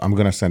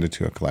going to send it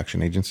to a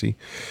collection agency.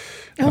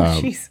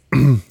 Oh, jeez.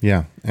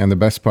 Yeah. And the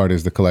best part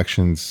is the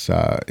collections,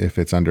 if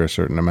it's under a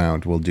certain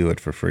amount, will do it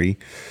for free.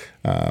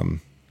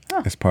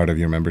 As part of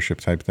your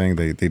membership type thing.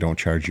 They don't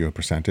charge you a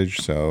percentage.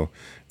 So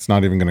it's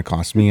not even going to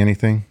cost me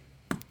anything.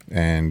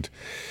 And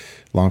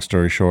long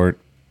story short,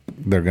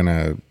 they're going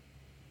to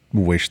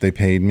wish they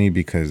paid me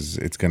because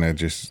it's going to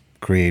just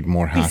create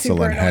more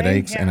hassle and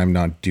headaches. And I'm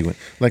not doing,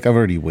 like I've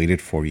already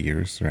waited 4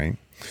 years, right?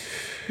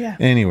 Yeah.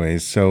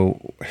 Anyways,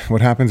 so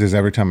what happens is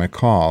every time I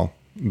call,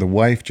 the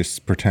wife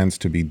just pretends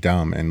to be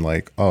dumb and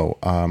like,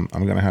 I'm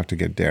going to have to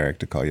get Derek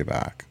to call you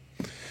back.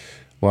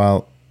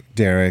 Well,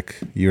 Derek,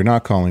 you're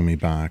not calling me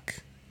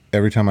back.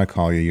 Every time I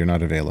call you, you're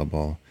not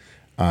available.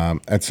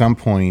 At some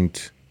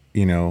point,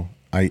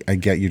 I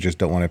get you just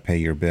don't want to pay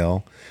your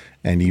bill.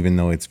 And even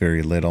though it's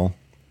very little,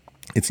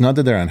 it's not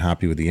that they're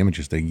unhappy with the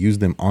images. They use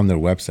them on their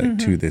website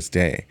to this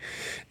day.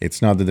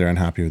 It's not that they're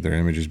unhappy with their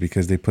images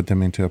because they put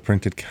them into a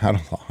printed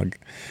catalog.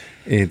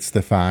 It's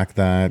the fact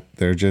that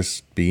they're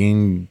just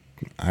being,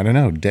 I don't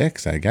know,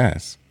 dicks, I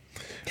guess.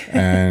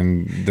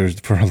 And there's,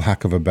 for a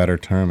lack of a better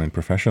term, and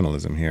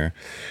professionalism here,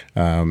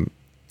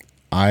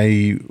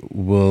 I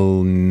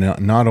will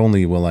not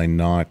only will I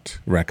not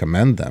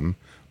recommend them,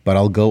 but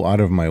I'll go out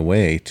of my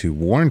way to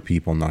warn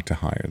people not to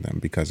hire them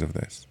because of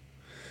this.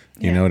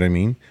 You know what I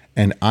mean?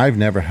 And I've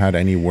never had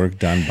any work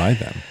done by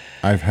them.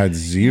 I've had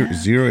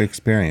zero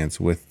experience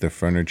with the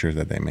furniture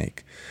that they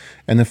make.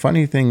 And the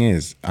funny thing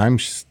is, I'm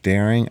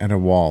staring at a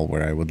wall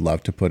where I would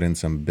love to put in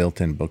some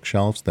built-in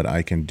bookshelves that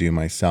I can do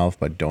myself,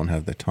 but don't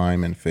have the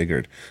time, and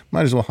figured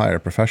might as well hire a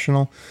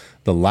professional.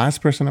 The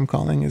last person I'm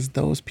calling is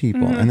those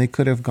people, and they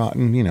could have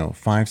gotten,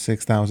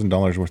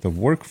 $5,000-$6,000 worth of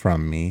work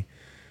from me,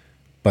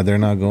 but they're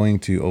not going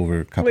to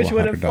over a couple of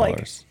 $100.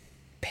 Like,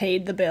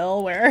 paid the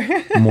bill where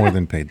more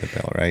than paid the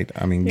bill, right?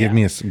 I mean, give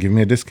me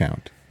a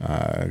discount.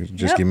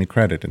 Just give me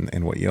credit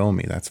in what you owe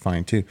me. That's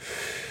fine too.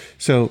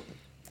 So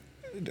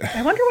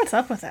I wonder what's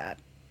up with that.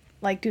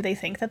 Like, do they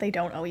think that they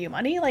don't owe you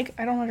money? Like,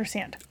 I don't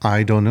understand.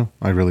 I don't know.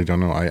 I really don't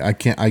know. I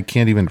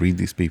can't even read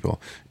these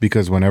people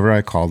because whenever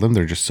I call them,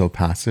 they're just so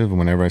passive. And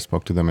whenever I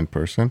spoke to them in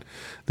person,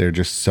 they're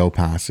just so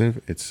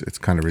passive. It's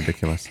kind of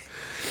ridiculous.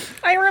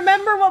 I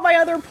remember what my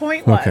other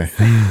point was.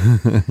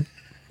 Okay.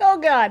 Oh,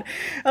 God.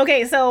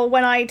 Okay, so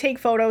when I take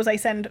photos, I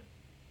send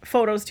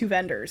photos to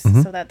vendors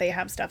so that they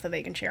have stuff that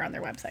they can share on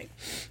their website.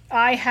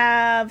 I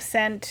have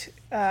sent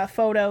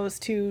photos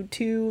to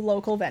 2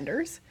 local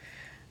vendors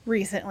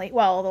recently,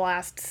 well, the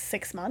last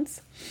 6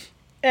 months.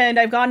 And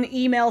I've gotten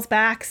emails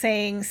back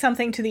saying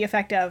something to the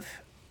effect of,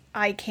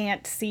 I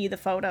can't see the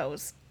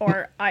photos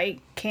or I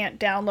can't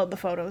download the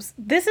photos.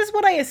 This is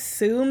what I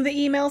assume the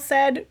email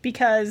said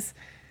because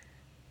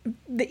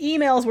the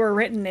emails were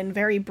written in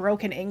very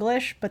broken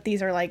English, but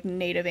these are like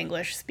native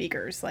English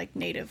speakers, like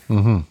native,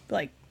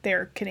 like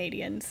they're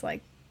Canadians,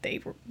 like they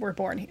were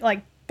born,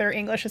 like their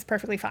English is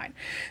perfectly fine.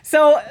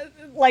 So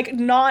like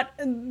not,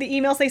 the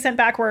emails they sent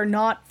back were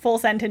not full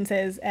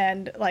sentences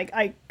and like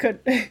I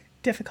could,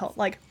 difficult,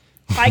 like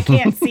I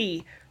can't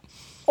see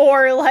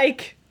or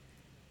like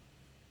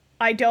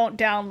I don't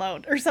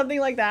download or something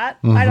like that.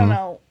 I don't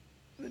know,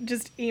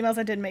 just emails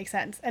that didn't make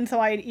sense. And so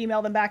I'd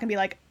email them back and be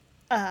like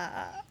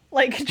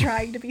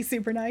trying to be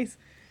super nice.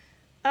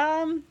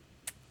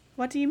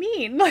 What do you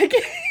mean? Like,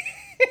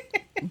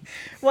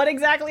 What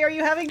exactly are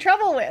you having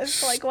trouble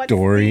with? Like, what's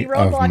Story the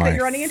roadblock of that my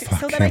you're running into?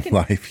 fucking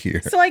life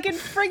here. So I can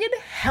friggin'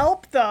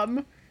 help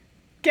them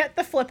get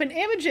the flippin'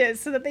 images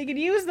so that they can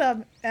use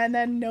them, and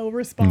then no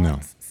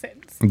response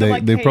since. I'm They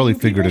like, they hey, probably you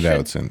figured it people out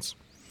should- since.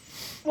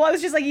 Well, I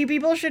was just like, you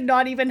people should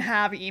not even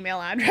have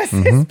email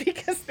addresses Mm-hmm.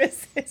 because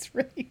this is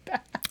really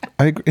bad.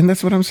 I agree, and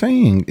that's what I'm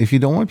saying. If you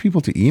don't want people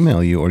to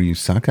email you or you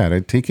suck at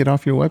it, take it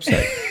off your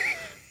website.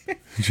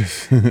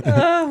 Just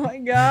Oh my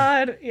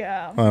god,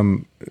 yeah.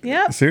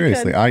 Yep.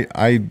 seriously, good.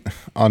 I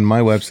on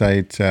my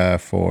website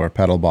for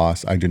Pedal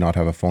Boss, I do not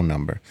have a phone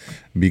number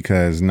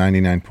because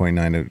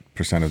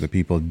 99.9% of the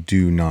people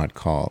do not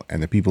call,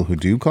 and the people who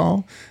do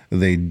call,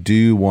 they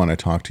do want to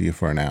talk to you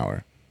for an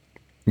hour.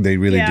 They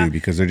really Yeah. do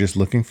because they're just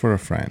looking for a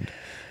friend.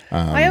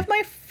 I have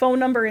my phone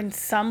number in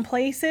some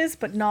places,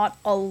 but not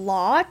a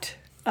lot.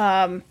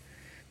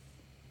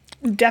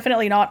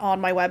 Definitely not on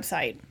my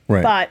website.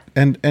 Right. But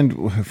and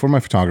for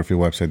my photography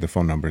website, the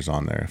phone number's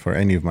on there. For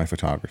any of my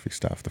photography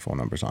stuff, the phone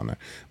number's on there.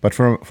 But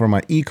for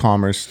my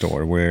e-commerce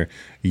store where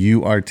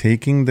you are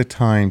taking the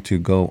time to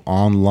go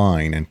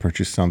online and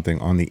purchase something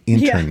on the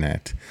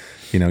internet,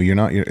 you know,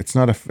 it's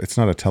not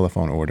a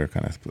telephone order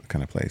kind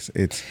of place.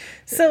 It's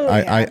so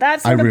I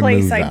that's I sort of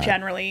place remove I that.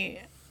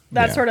 generally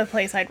that's Yeah. sort of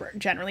place I'd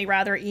generally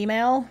rather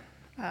email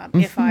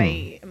if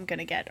I am going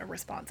to get a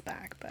response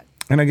back. But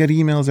And I get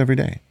emails every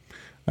day.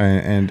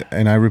 And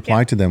I reply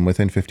Yeah. to them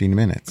within 15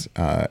 minutes.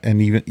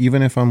 And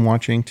even if I'm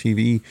watching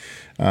TV,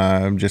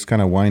 just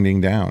kind of winding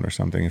down or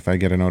something, if I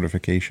get a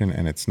notification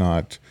and it's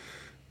not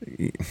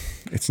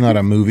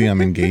a movie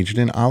I'm engaged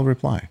in, I'll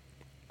reply.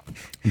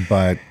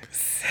 But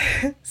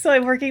so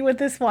I'm working with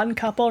this one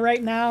couple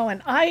right now,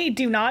 and I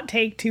do not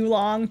take too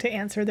long to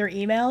answer their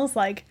emails.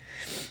 Like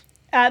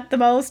at the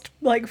most,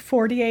 like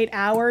 48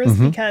 hours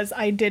because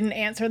I didn't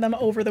answer them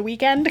over the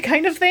weekend,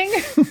 kind of thing.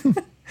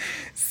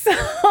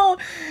 So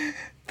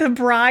the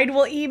bride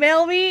will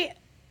email me,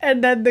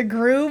 and then the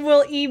groom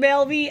will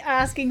email me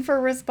asking for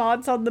a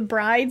response on the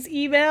bride's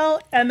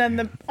email, and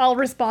then I'll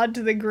respond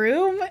to the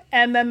groom,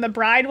 and then the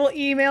bride will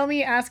email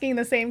me asking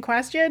the same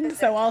question.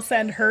 So I'll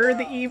send her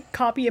the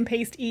copy and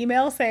paste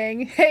email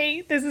saying,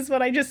 "Hey, this is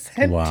what I just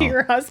sent Wow. to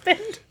your husband."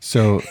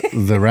 so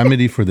the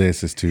remedy for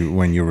this is to,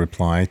 when you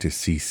reply, to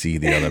CC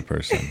the other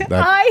person.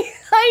 That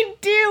I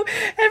do.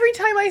 Every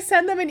time I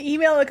send them an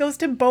email, it goes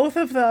to both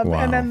of them, Wow.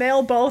 and then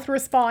they'll both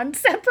respond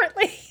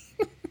separately.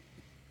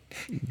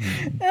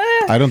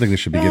 I don't think they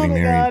should be getting Oh my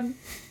married. God.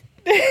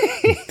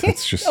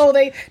 That's just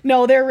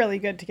They're really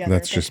good together.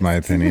 That's just my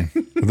opinion.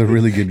 They're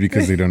really good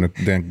because they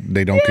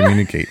don't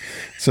communicate.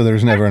 So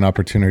there's never an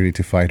opportunity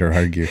to fight or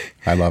argue.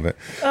 I love it.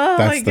 Oh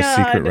That's my the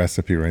secret God.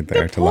 recipe right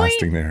there to point-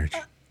 lasting marriage.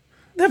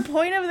 The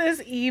point of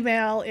this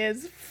email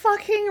is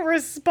fucking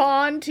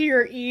respond to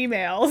your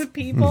emails,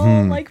 people.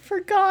 Mm-hmm. Like, for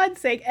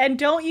God's sake. And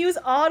don't use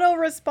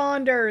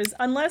autoresponders.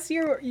 Unless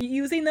you're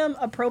using them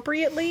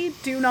appropriately,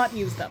 do not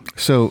use them.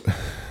 So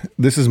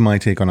this is my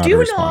take on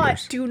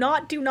autoresponders.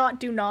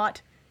 Do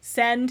not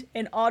send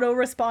an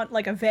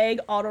like a vague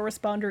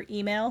autoresponder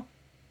email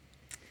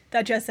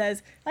that just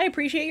says, "I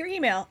appreciate your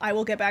email. I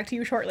will get back to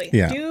you shortly."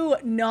 Yeah. Do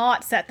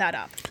not set that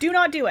up. Do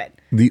not do it.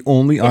 The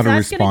only that's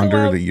gonna go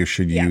autoresponder out- that you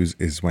should yeah. use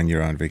is when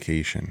you're on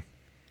vacation.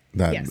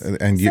 Yes.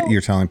 And So-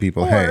 you're telling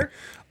people, hey, or-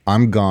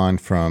 I'm gone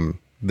from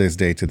this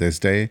day to this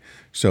day.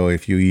 So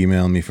if you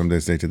email me from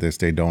this day to this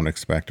day, don't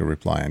expect a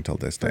reply until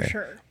this day.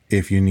 sure.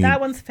 If you need, That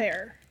one's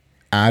fair.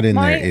 add in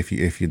my- there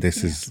if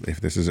this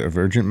is a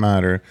urgent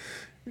matter,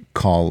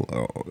 call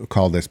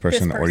this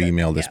person or person,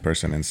 email this yeah.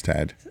 person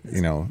instead.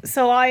 You know,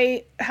 So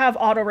I have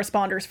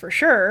autoresponders for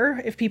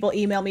sure. If people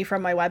email me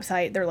from my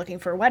website, they're looking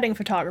for wedding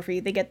photography,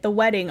 they get the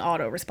wedding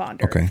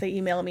autoresponder. Okay. If they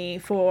email me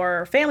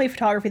for family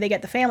photography, they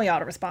get the family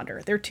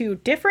autoresponder. They're two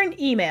different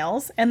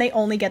emails, and they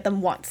only get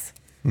them once.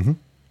 Mm-hmm.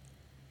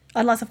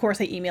 Unless, of course,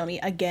 they email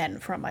me again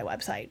from my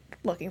website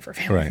looking for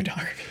family Right.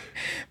 photography.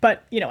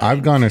 But, you know what I I've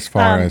mean. gone as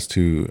far as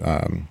to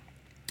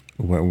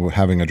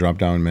having a drop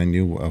down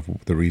menu of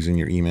the reason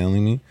you're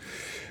emailing me.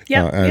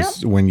 Yep,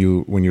 As when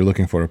you're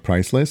looking for a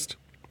price list,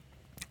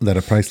 that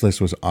a price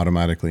list was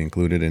automatically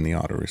included in the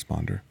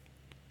autoresponder.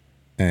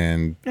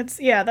 And that's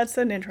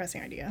an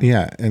interesting idea.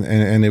 yeah,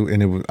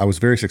 I was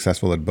very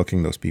successful at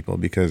booking those people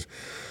because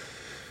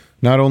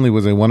not only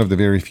was I one of the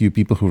very few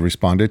people who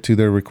responded to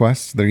their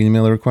requests, their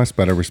email requests,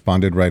 but I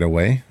responded right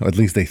away. Or at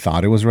least they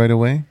thought it was right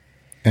away.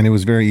 And it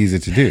was very easy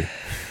to do.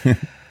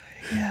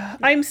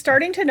 I'm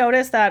starting to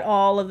notice that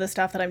all of the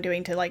stuff that I'm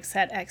doing to like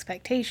set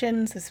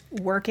expectations is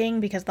working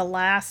because the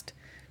last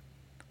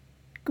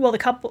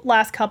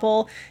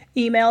couple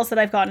emails that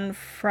I've gotten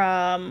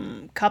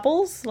from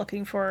couples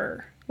looking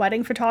for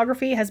wedding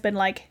photography has been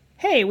like,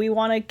 "Hey, we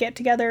want to get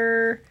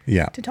together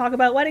Yeah. to talk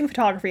about wedding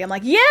photography." I'm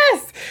like,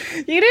 "Yes,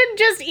 you didn't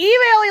just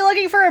email me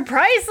looking for a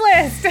price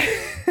list."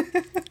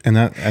 And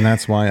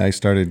that's why I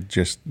started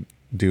just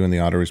doing the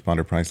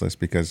autoresponder price list,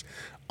 because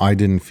I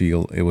didn't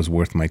feel it was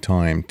worth my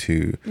time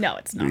to No,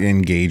 it's not.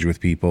 engage with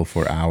people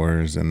for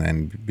hours and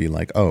then be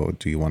like, "Oh,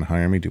 do you want to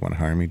hire me? Do you want to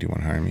hire me? Do you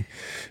want to hire me?"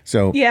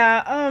 So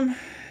Yeah,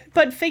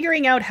 but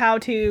figuring out how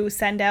to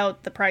send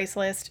out the price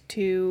list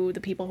to the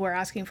people who are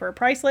asking for a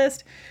price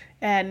list,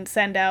 and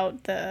send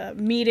out the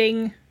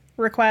meeting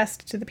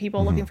request to the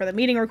people looking for the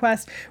meeting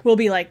request will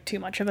be like too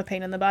much of a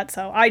pain in the butt.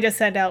 So I just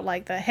send out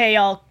like the, hey,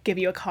 I'll give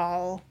you a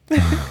call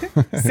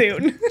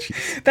soon.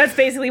 That's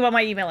basically what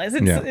my email is.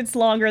 It's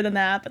longer than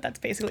that, but that's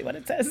basically what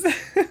it says.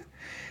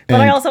 But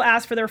I also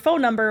ask for their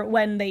phone number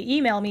when they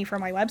email me from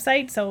my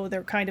website, so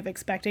they're kind of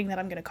expecting that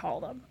I'm going to call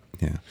them.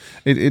 Yeah,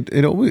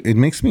 it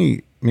makes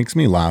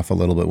me laugh a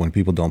little bit when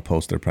people don't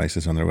post their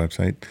prices on their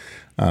website,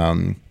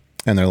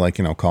 and they're like,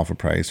 call for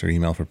price or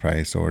email for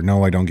price, or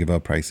no, I don't give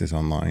out prices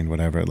online,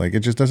 whatever. Like,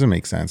 it just doesn't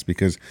make sense,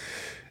 because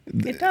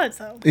it does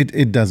though.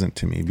 It doesn't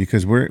to me,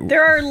 because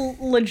there are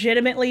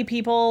legitimately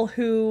people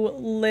who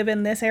live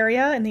in this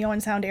area, in the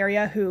Owen Sound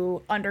area,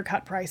 who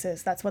undercut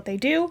prices. That's what they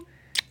do.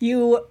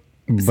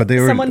 But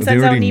someone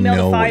sends out an email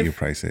know to what your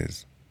price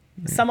is.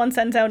 Someone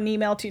sends out an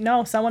email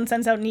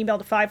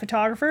to 5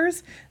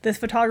 photographers. This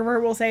photographer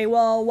will say,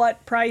 well,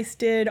 what price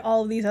did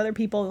all of these other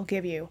people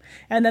give you?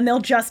 And then they'll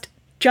just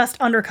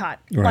undercut.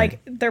 Right. Like,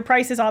 their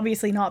price is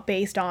obviously not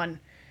based on,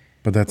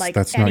 but that's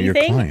anything. Not your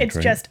client. It's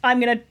right? just,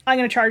 I'm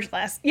gonna charge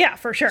less. Yeah,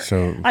 for sure.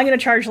 So I'm gonna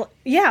charge.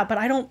 Yeah, but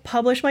I don't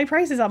publish my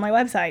prices on my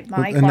website.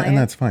 And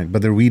that's fine.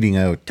 But they're weeding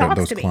out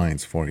those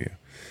clients for you.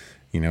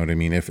 You know what I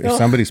mean? If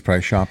somebody's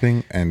price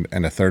shopping and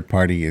a third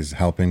party is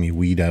helping me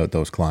weed out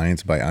those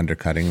clients by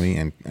undercutting me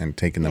and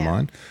taking them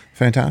on,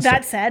 fantastic.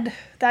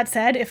 That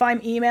said, if I'm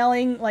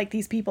emailing like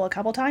these people a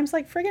couple times,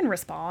 like, friggin'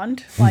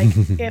 respond. Like,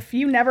 if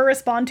you never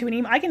respond to an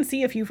email, I can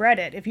see if you've read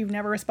it. If you've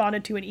never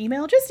responded to an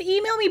email, just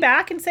email me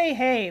back and say,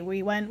 hey,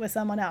 we went with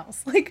someone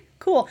else. Like,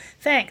 cool,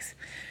 thanks.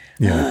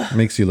 Yeah, it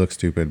makes you look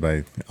stupid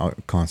by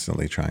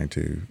constantly trying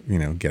to,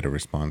 get a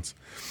response.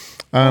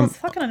 It's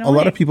fucking annoying. A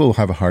lot of people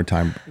have a hard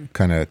time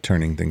kind of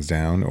turning things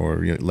down,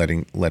 or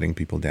letting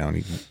people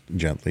down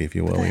gently, if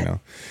you will.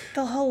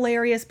 The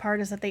hilarious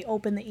part is that they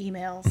open the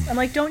emails. I'm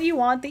like, don't you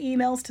want the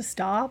emails to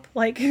stop?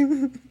 Like,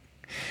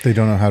 they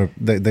don't know how to.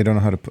 They don't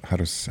know how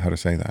to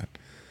say that.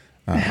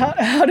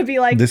 How to be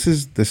like, this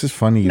is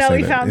funny. You say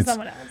we that. found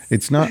someone else.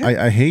 It's not.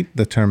 I hate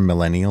the term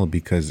millennial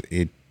because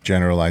it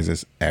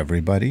generalizes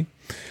everybody.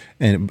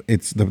 And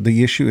it's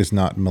the issue is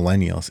not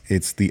millennials;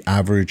 it's the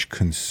average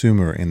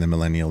consumer in the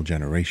millennial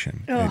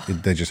generation.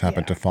 They just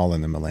happen to fall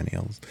in the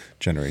millennials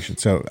generation.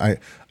 So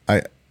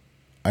I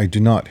do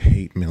not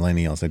hate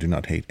millennials. I do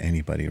not hate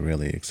anybody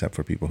really, except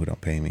for people who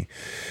don't pay me.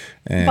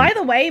 And by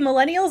the way,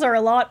 millennials are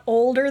a lot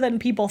older than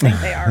people think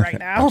they are right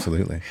now.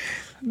 Absolutely.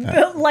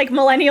 Like,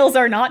 millennials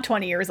are not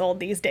 20 years old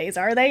these days,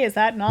 are they? Is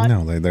that not?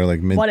 No, they're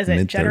like mid. What is it?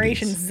 Mid-30s.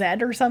 Generation Z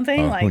or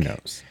something? Who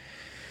knows?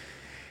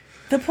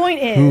 The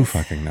point is, who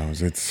fucking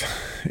knows?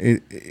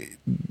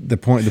 The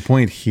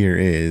point here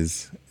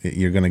is,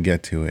 you're gonna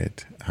get to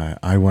it.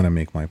 I want to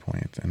make my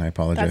point, and I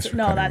apologize for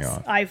cutting you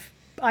off.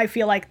 I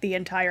feel like the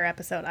entire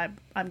episode,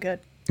 I'm good.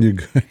 You're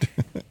good.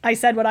 I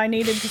said what I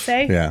needed to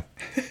say. Yeah.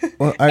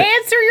 Well,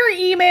 answer your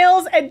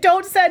emails and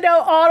don't send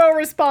out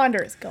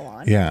autoresponders. Go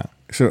on. Yeah.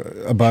 So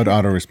about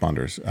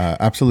autoresponders,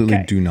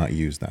 absolutely do not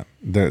use them.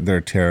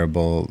 They're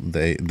terrible.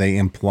 They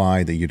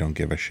imply that you don't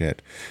give a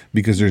shit,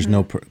 because there's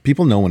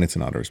people know when it's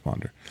an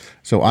autoresponder.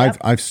 So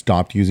I've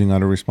stopped using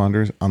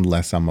autoresponders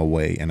unless I'm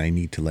away and I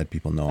need to let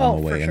people know I'm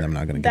away, and I'm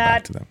not going to get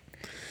back to them.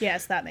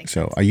 Yes, that makes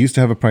sense. So I used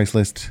to have a price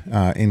list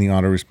in the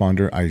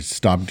autoresponder. I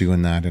stopped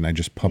doing that, and I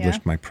just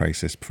published my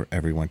prices for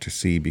everyone to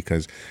see,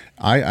 because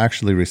I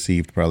actually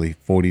received probably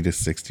 40 to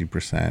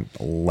 60%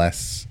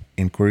 less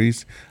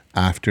inquiries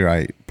after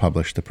I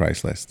published the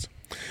price lists.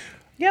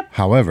 Yep.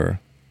 However,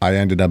 I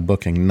ended up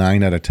booking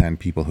 9 out of 10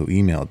 people who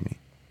emailed me.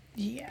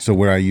 Yeah. So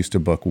where I used to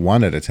book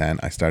 1 out of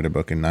 10, I started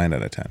booking 9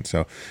 out of 10.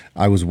 So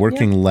I was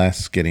working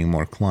less, getting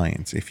more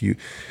clients. If you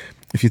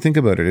think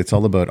about it, it's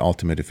all about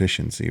ultimate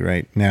efficiency,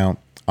 right? Now,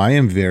 I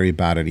am very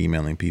bad at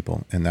emailing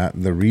people, and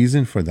that the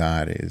reason for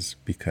that is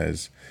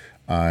because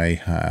I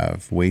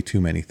have way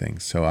too many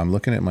things. So I'm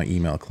looking at my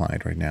email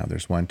client right now.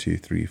 There's 1, 2,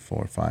 3,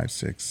 4, 5,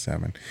 6,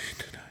 7,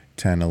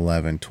 10,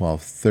 11,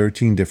 12,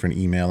 13 different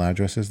email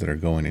addresses that are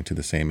going into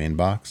the same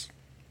inbox.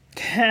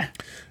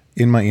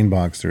 In my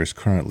inbox, there is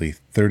currently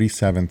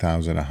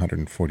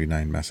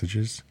 37,149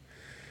 messages.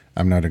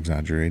 I'm not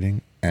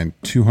exaggerating. And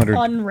 200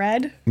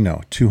 unread?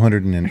 No,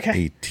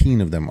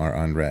 218 of them are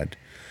unread.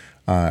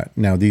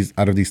 Now,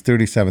 out of these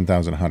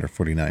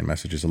 37,149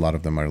 messages, a lot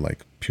of them are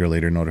like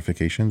Purelator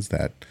notifications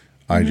that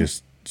I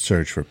just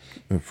search for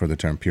the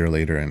term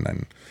Purelator and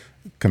then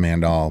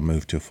Command All,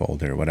 move to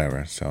folder,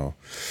 whatever. So,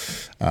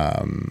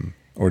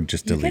 or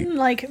just delete.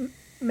 You can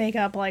make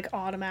up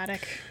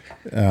automatic.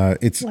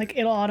 It's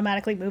it'll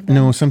automatically move them.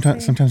 No,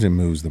 sometimes it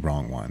moves the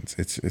wrong ones.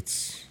 It's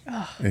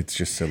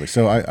just silly.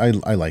 So I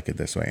like it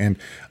this way. And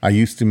I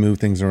used to move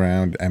things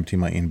around, empty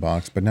my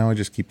inbox, but now I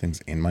just keep things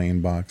in my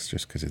inbox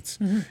just because it's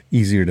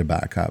easier to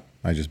back up.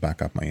 I just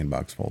back up my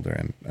inbox folder,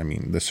 and I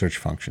mean the search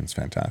function is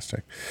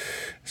fantastic.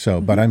 So,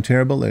 but I'm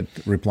terrible at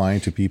replying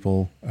to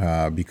people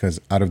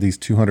because out of these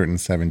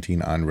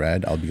 217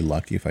 unread, I'll be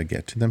lucky if I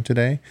get to them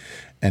today,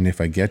 and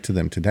if I get to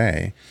them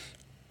today,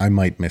 I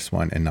might miss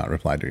one and not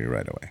reply to you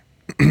right away.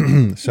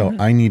 So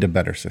I need a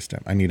better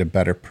system. I need a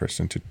better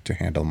person to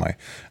handle my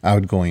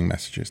outgoing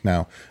messages.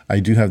 Now, I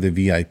do have the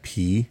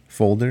VIP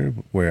folder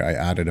where I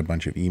added a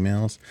bunch of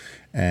emails,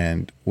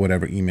 and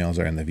whatever emails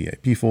are in the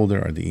VIP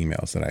folder are the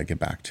emails that I get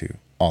back to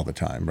all the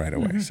time right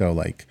away. So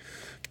like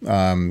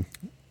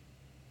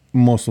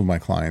most of my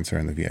clients are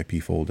in the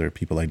VIP folder,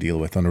 people I deal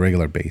with on a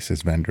regular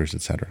basis, vendors,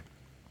 etc.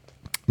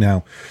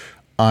 Now,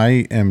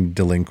 I am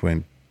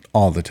delinquent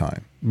all the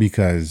time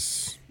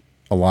because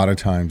a lot of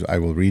times I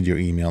will read your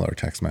email or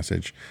text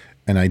message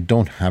and I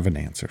don't have an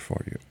answer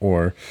for you,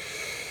 or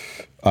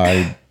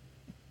I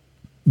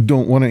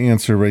don't want to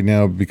answer right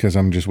now because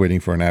I'm just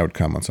waiting for an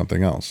outcome on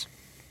something else.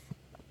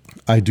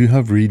 I do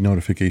have read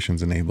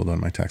notifications enabled on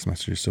my text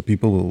messages. So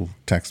people will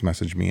text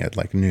message me at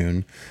like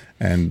noon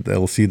and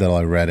they'll see that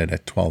I read it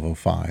at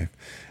 12:05,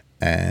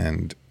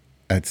 and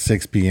at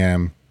 6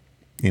 p.m.,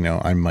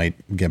 I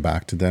might get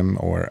back to them,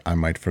 or I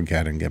might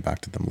forget and get back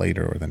to them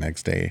later or the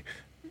next day.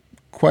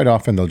 Quite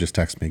often they'll just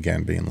text me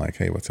again being like,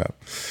 hey, what's up?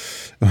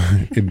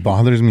 It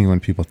bothers me when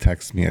people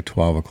text me at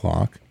 12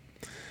 o'clock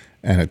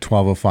and at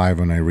 12:05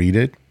 when I read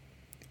it,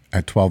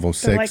 at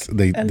 12:06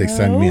 they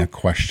send me a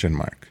question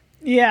mark.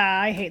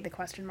 Yeah, I hate the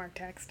question mark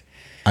text.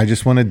 I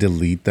just want to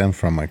delete them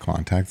from my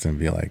contacts and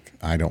be like,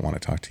 I don't want to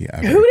talk to you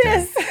ever Who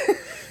again.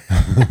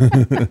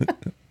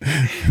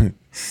 This?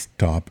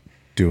 Stop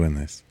doing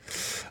this.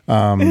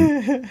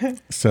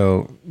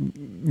 So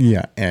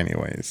yeah,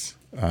 anyways,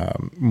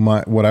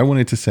 what I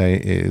wanted to say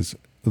is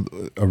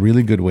a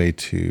really good way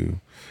to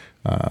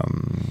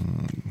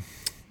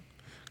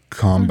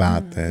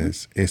combat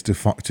this is to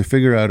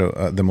figure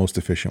out the most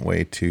efficient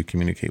way to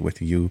communicate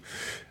with you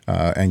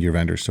and your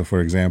vendors. So for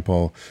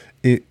example,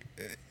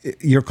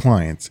 your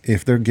clients,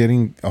 if they're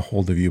getting a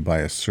hold of you by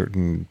a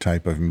certain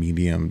type of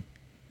medium,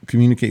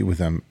 communicate with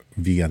them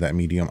via that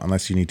medium,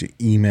 unless you need to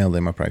email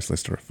them a price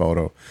list or a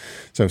photo.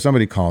 So if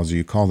somebody calls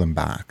you, call them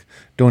back.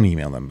 Don't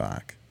email them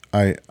back.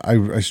 I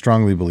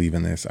strongly believe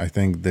in this. I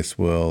think this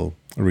will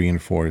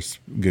reinforce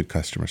good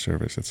customer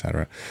service,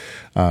 etc.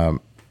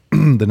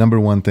 The number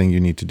one thing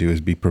you need to do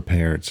is be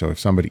prepared. So if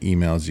somebody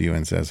emails you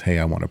and says, hey,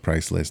 I want a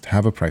price list,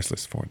 have a price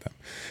list for them.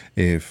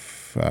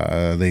 If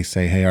they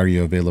say, hey, are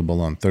you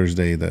available on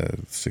Thursday, the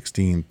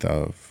 16th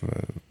of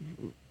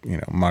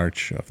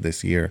March of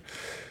this year,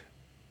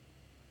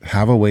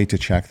 have a way to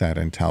check that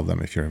and tell them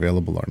if you're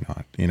available or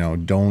not.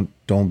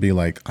 Don't be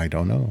like, I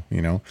don't know.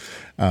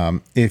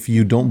 If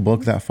you don't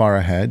book that far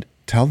ahead,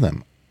 tell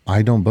them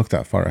I don't book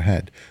that far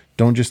ahead.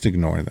 Don't just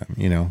ignore them.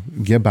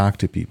 Get back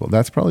to people.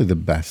 That's probably the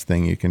best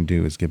thing you can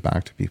do, is get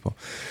back to people.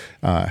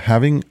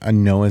 Having a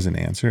no as an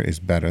answer is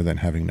better than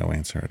having no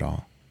answer at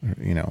all.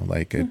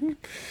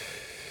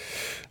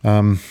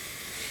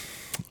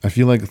 I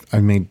feel like I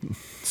made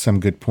some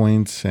good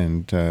points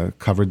and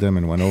covered them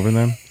and went over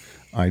them.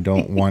 I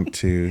don't want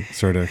to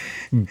sort of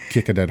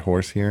kick a dead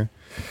horse here.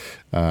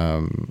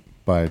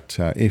 But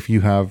if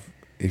you have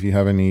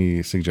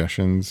any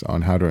suggestions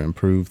on how to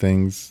improve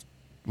things,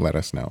 let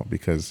us know,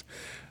 because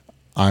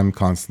I'm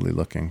constantly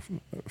looking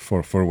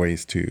for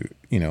ways to,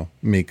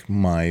 make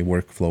my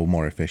workflow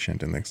more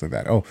efficient and things like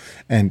that. Oh,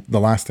 and the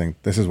last thing,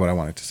 this is what I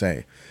wanted to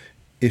say.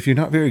 If you're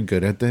not very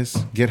good at this,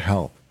 get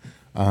help.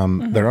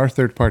 There are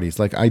third parties.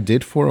 Like I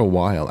did for a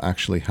while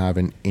actually have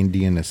an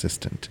Indian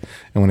assistant.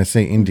 And when I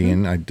say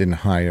Indian, I didn't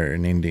hire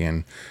an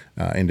Indian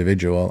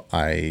individual.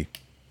 I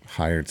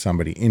hired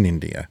somebody in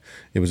India.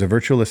 It was a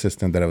virtual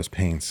assistant that I was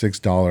paying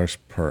 $6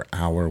 per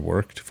hour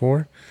worked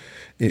for.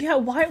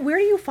 Why? Where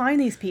do you find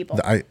these people?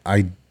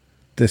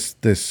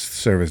 This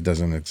service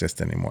doesn't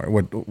exist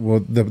anymore.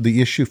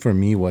 The issue for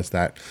me was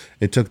that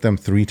it took them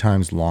 3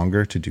 times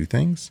longer to do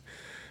things.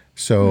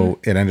 So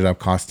it ended up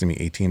costing me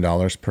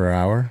 $18 per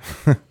hour.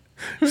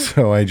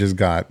 So I just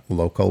got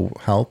local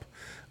help.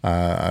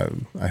 I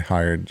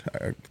hired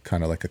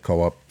kind of like a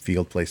co-op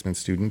field placement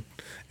student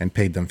and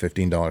paid them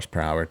 $15 per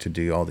hour to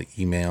do all the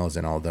emails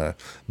and all the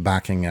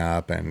backing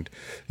up. And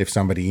if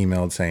somebody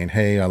emailed saying,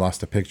 hey, I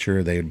lost a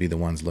picture, they would be the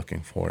ones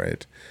looking for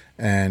it.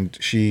 And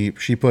she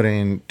put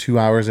in 2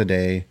 hours a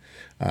day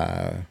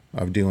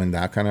of doing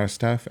that kind of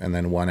stuff, and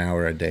then 1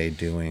 hour a day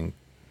doing,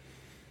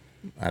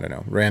 I don't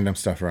know, random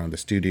stuff around the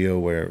studio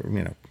where,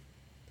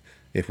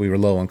 if we were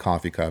low on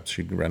coffee cups,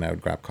 she'd run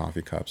out, grab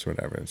coffee cups or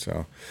whatever.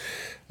 So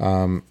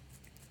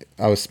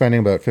I was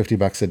spending about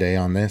 $50 a day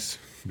on this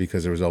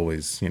because there was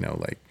always,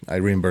 I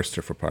reimbursed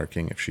her for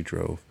parking if she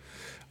drove.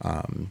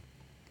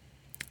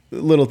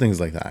 Little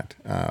things like that.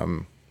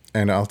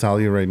 And I'll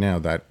tell you right now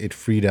that it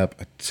freed up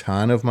a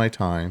ton of my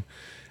time,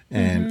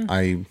 and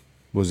I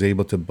was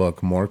able to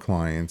book more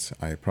clients.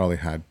 I probably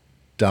had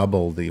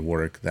double the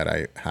work that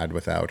I had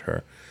without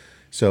her.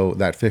 So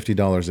that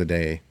 $50 a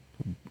day,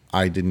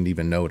 I didn't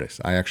even notice.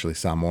 I actually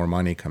saw more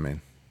money come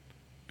in.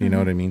 You know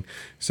what I mean?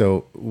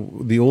 So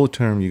the old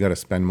term, you got to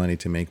spend money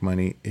to make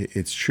money.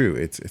 It's true.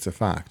 It's a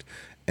fact.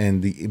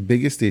 And the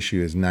biggest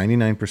issue is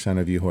 99%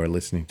 of you who are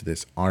listening to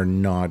this are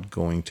not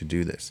going to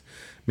do this.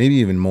 Maybe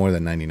even more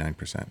than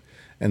 99%.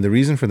 And the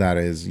reason for that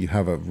is you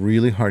have a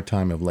really hard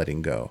time of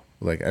letting go.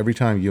 Like every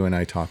time you and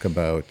I talk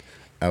about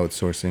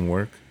outsourcing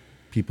work,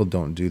 people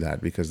don't do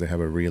that because they have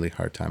a really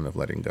hard time of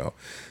letting go.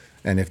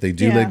 And if they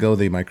do let go,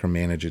 they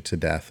micromanage it to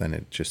death, and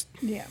it just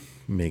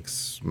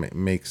makes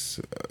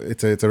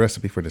it's a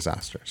recipe for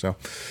disaster. So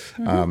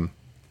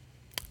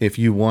if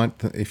you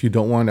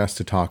don't want us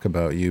to talk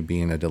about you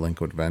being a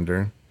delinquent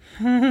vendor,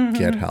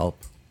 get help.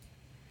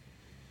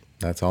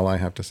 That's all I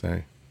have to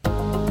say.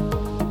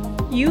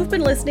 You've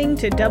been listening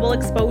to Double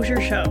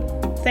Exposure Show.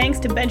 Thanks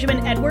to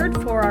Benjamin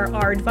Edward for our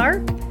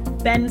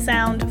aardvark, Ben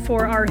Sound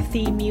for our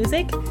theme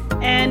music,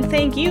 and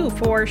thank you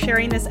for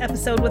sharing this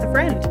episode with a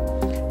friend.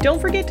 Don't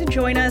forget to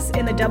join us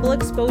in the Double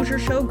Exposure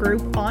Show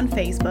group on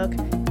Facebook.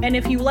 And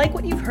if you like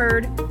what you've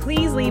heard,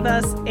 please leave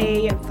us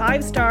a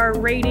 5-star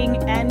rating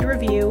and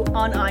review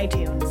on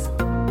iTunes.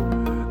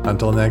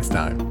 Until next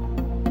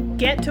time.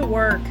 Get to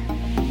work.